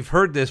time that we've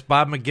heard this.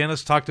 Bob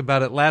McGinnis talked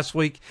about it last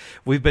week.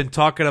 We've been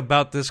talking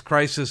about this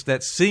crisis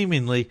that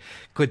seemingly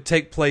could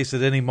take place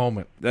at any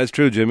moment. That's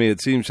true, Jimmy.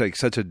 It seems like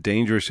such a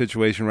dangerous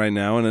situation right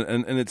now,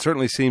 and it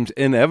certainly seems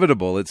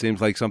inevitable. It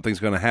seems like something's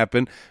going to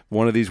happen.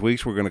 One of these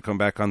weeks, we're going to come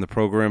back on the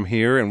program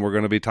here, and we're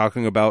going to be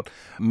talking about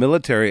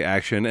military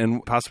action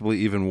and possibly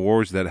even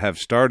wars that have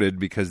started,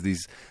 because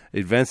these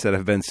events that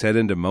have been set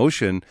into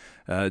motion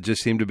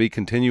just seem to be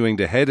continuing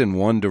to head in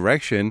one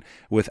direction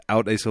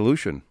without a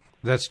solution.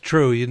 That's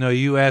true. You know,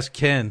 you asked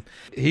Ken,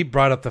 he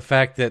brought up the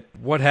fact that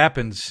what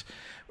happens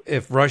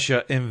if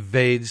Russia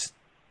invades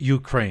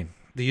Ukraine.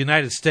 The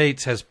United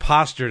States has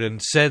postured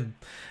and said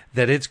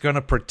that it's going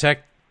to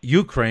protect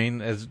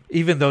Ukraine, as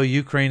even though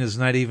Ukraine is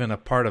not even a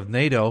part of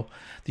NATO,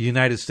 the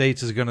United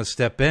States is going to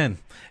step in.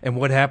 And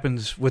what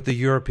happens with the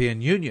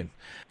European Union?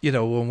 You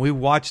know, when we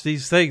watch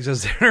these things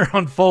as they're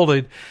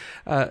unfolded,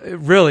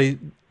 really,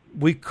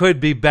 we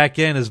could be back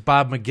in, as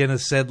Bob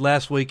McGinnis said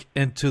last week,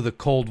 into the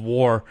Cold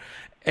War.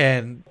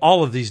 And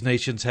all of these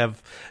nations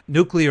have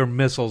nuclear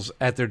missiles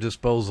at their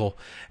disposal,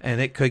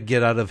 and it could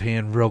get out of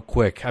hand real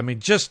quick. I mean,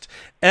 just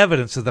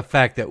evidence of the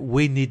fact that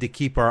we need to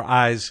keep our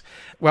eyes,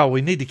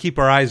 we need to keep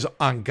our eyes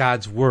on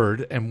God's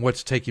word and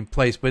what's taking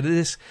place. But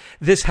this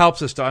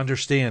helps us to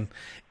understand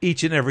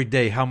each and every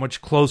day how much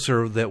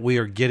closer that we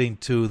are getting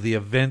to the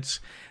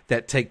events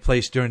that take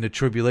place during the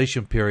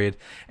tribulation period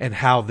and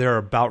how they're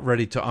about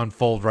ready to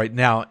unfold right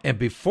now. And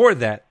before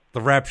that,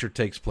 the rapture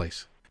takes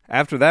place.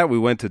 After that, we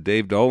went to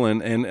Dave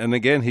Dolan, and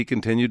again, he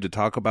continued to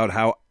talk about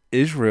how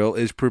Israel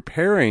is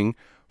preparing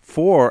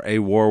for a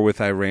war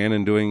with Iran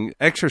and doing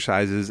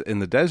exercises in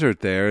the desert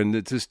there. And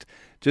it just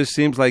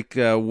seems like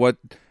what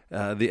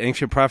the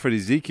ancient prophet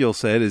Ezekiel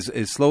said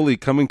is slowly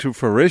coming to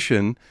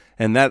fruition,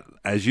 and that,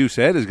 as you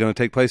said, is going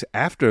to take place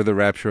after the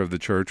rapture of the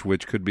church,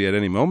 which could be at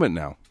any moment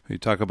now. You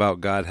talk about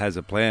God has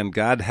a plan.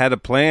 God had a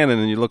plan,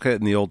 and then you look at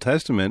it in the Old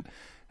Testament,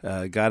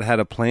 God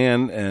had a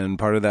plan, and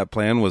part of that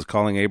plan was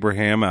calling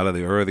Abraham out of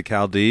the Ur of the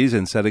Chaldees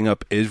and setting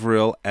up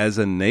Israel as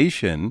a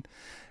nation.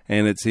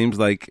 And it seems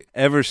like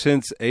ever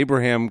since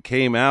Abraham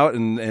came out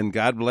and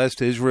God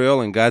blessed Israel,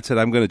 and God said,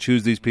 I'm going to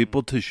choose these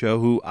people to show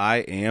who I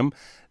am,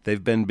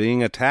 they've been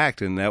being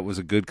attacked. And that was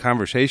a good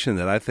conversation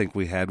that I think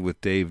we had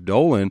with Dave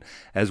Dolan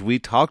as we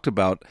talked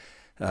about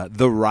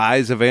the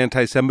rise of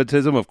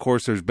anti-Semitism. Of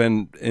course, there's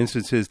been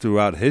instances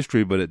throughout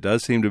history, but it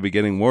does seem to be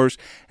getting worse.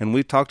 And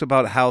we talked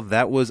about how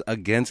that was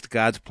against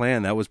God's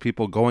plan. That was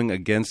people going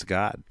against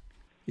God.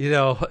 You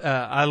know,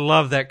 I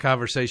love that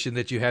conversation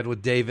that you had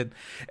with David.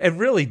 And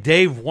really,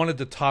 Dave wanted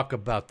to talk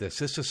about this.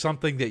 This is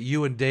something that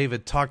you and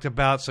David talked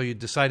about, so you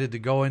decided to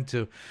go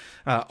into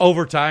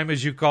overtime,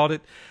 as you called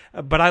it.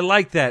 But I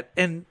like that.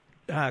 And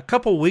a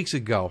couple weeks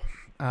ago,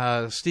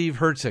 Steve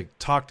Herzig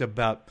talked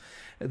about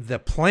the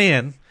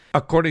plan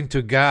according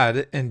to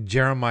God in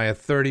Jeremiah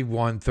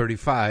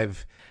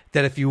 31:35,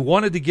 that if you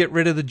wanted to get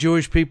rid of the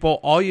Jewish people,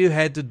 all you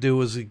had to do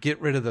was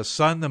get rid of the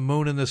sun, the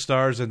moon, and the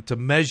stars, and to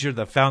measure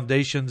the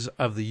foundations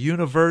of the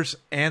universe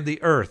and the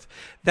earth.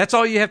 That's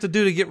all you have to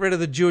do to get rid of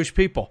the Jewish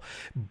people.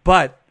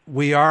 But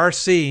we are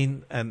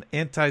seeing an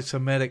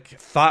anti-Semitic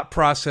thought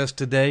process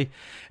today,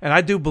 and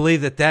I do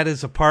believe that that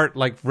is a part,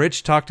 like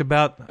Rich talked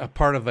about, a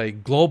part of a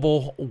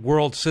global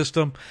world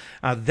system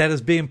that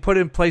is being put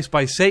in place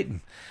by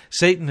Satan.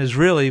 Satan is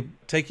really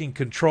taking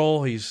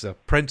control. He's the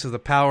prince of the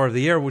power of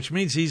the air, which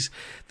means he's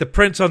the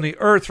prince on the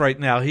earth right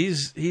now.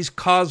 He's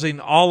causing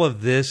all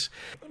of this,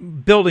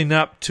 building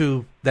up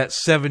to that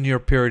 7-year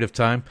period of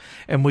time.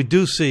 And we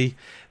do see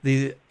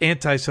the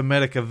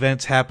anti-Semitic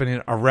events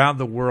happening around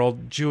the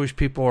world. Jewish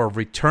people are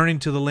returning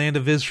to the land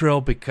of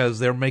Israel because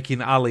they're making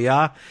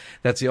Aliyah.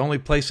 That's the only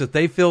place that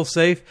they feel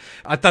safe.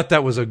 I thought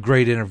that was a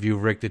great interview,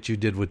 Rick, that you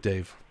did with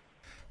Dave.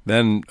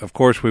 Then, of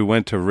course, we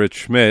went to Rich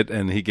Schmidt,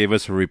 and he gave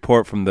us a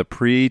report from the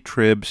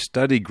Pre-Trib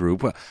Study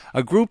Group,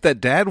 a group that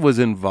Dad was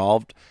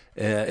involved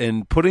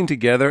in putting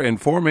together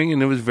and forming,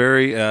 and it was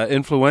very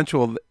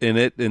influential in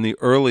it in the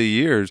early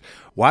years.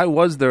 Why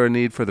was there a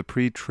need for the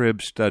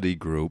Pre-Trib Study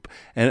Group,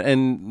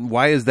 and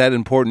why is that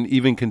important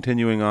even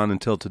continuing on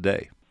until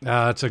today?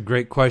 That's a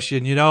great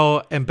question.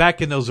 And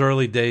back in those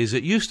early days,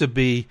 it used to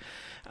be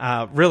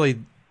really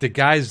the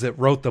guys that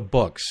wrote the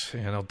books,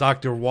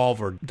 Dr.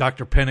 Walvoord,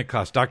 Dr.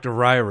 Pentecost, Dr.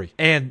 Ryrie.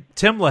 And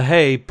Tim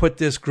LaHaye put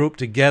this group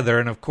together,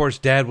 and of course,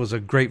 Dad was a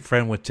great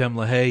friend with Tim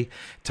LaHaye,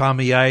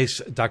 Tommy Ice,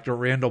 Dr.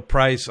 Randall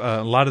Price.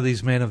 A lot of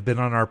these men have been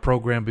on our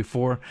program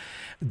before.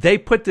 They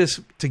put this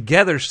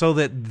together so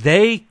that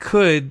they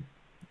could,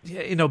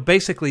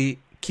 basically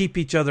keep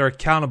each other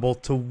accountable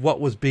to what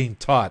was being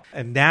taught.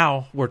 And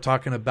now we're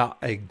talking about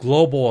a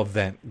global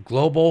event,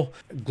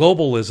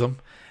 globalism,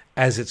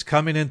 as it's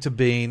coming into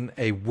being,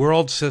 a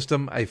world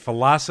system, a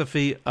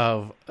philosophy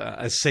of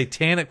a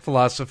satanic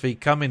philosophy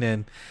coming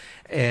in,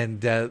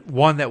 and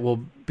one that will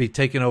be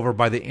taken over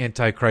by the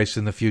Antichrist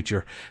in the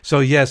future. So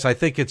yes, I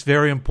think it's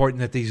very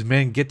important that these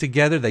men get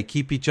together, they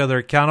keep each other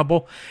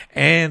accountable,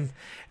 and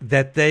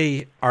that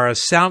they are a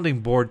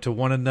sounding board to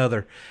one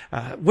another,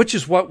 which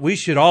is what we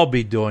should all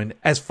be doing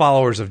as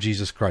followers of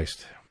Jesus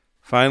Christ.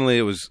 Finally,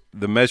 it was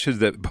the message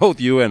that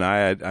both you and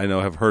I know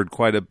have heard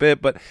quite a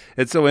bit, but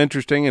it's so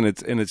interesting, and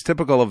it's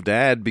typical of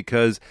Dad,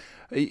 because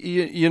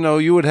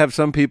you would have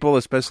some people,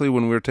 especially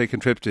when we were taking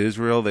trips to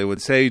Israel, they would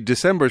say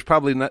December is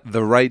probably not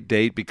the right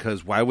date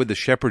because why would the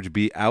shepherds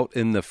be out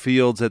in the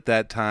fields at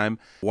that time?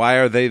 Why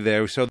are they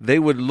there? So they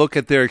would look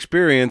at their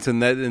experience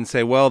and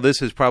say, well,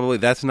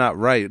 that's not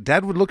right.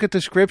 Dad would look at the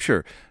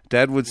Scripture.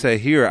 Dad would say,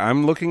 here,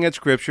 I'm looking at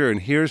Scripture,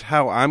 and here's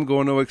how I'm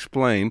going to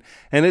explain.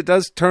 And it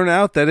does turn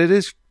out that it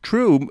is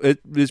true. It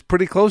is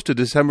pretty close to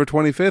December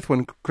 25th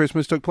when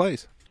Christmas took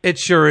place. It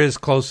sure is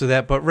close to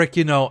that. But, Rick,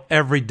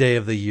 every day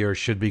of the year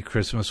should be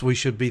Christmas. We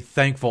should be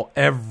thankful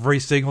every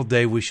single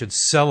day. We should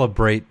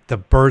celebrate the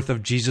birth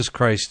of Jesus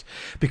Christ,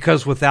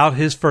 because without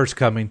his first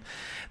coming,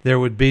 there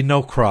would be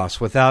no cross.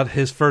 Without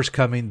his first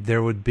coming,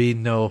 there would be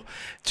no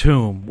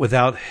tomb.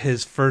 Without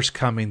his first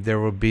coming, there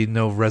would be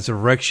no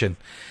resurrection.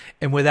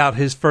 And without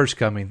his first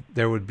coming,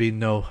 there would be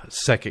no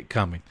second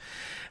coming.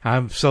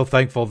 I'm so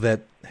thankful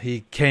that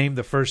he came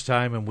the first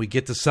time, and we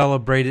get to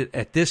celebrate it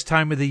at this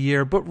time of the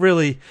year. But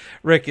really,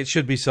 Rick, it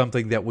should be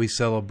something that we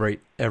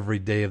celebrate every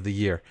day of the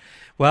year.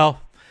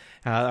 Well,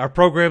 our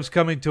program's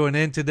coming to an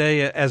end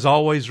today. As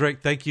always,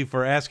 Rick, thank you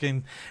for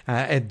asking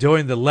and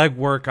doing the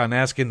legwork on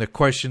asking the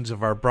questions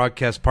of our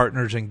broadcast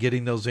partners and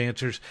getting those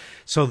answers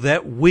so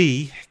that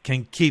we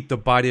can keep the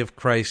body of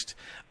Christ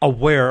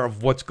aware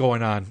of what's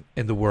going on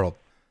in the world.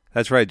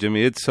 That's right,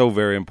 Jimmy. It's so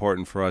very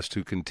important for us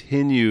to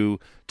continue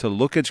to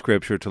look at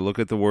Scripture, to look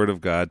at the Word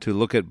of God, to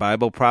look at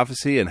Bible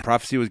prophecy, and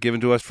prophecy was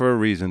given to us for a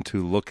reason,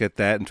 to look at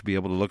that and to be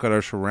able to look at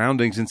our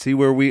surroundings and see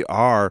where we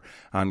are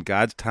on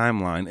God's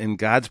timeline and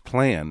God's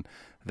plan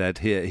that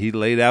he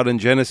laid out in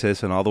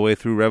Genesis and all the way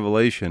through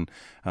Revelation.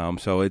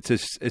 So it's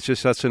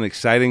just such an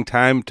exciting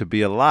time to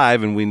be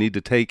alive, and we need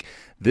to take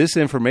this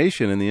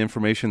information and the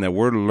information that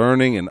we're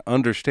learning and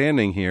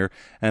understanding here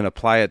and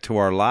apply it to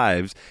our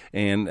lives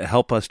and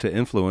help us to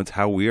influence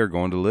how we are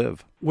going to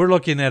live. We're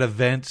looking at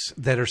events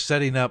that are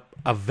setting up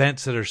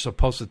events that are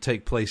supposed to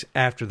take place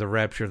after the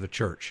rapture of the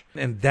church.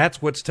 And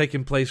that's what's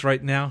taking place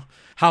right now.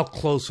 How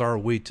close are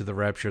we to the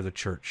rapture of the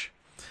church?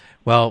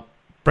 Well,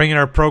 bringing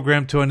our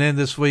program to an end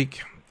this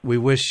week, we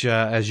wish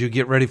as you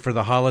get ready for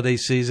the holiday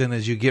season,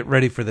 as you get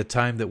ready for the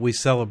time that we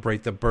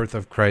celebrate the birth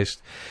of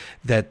Christ,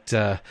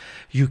 that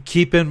you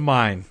keep in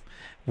mind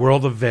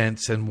world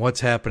events and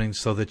what's happening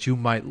so that you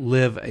might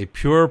live a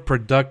pure,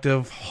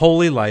 productive,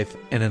 holy life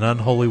in an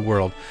unholy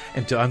world,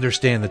 and to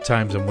understand the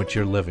times in which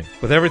you're living.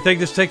 With everything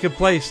that's taking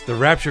place, the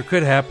rapture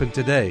could happen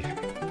today.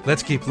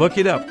 Let's keep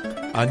looking up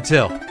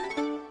until...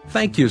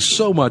 Thank you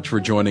so much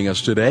for joining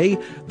us today.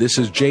 This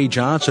is Jay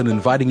Johnson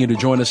inviting you to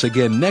join us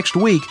again next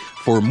week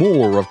for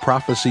more of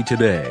Prophecy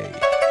Today.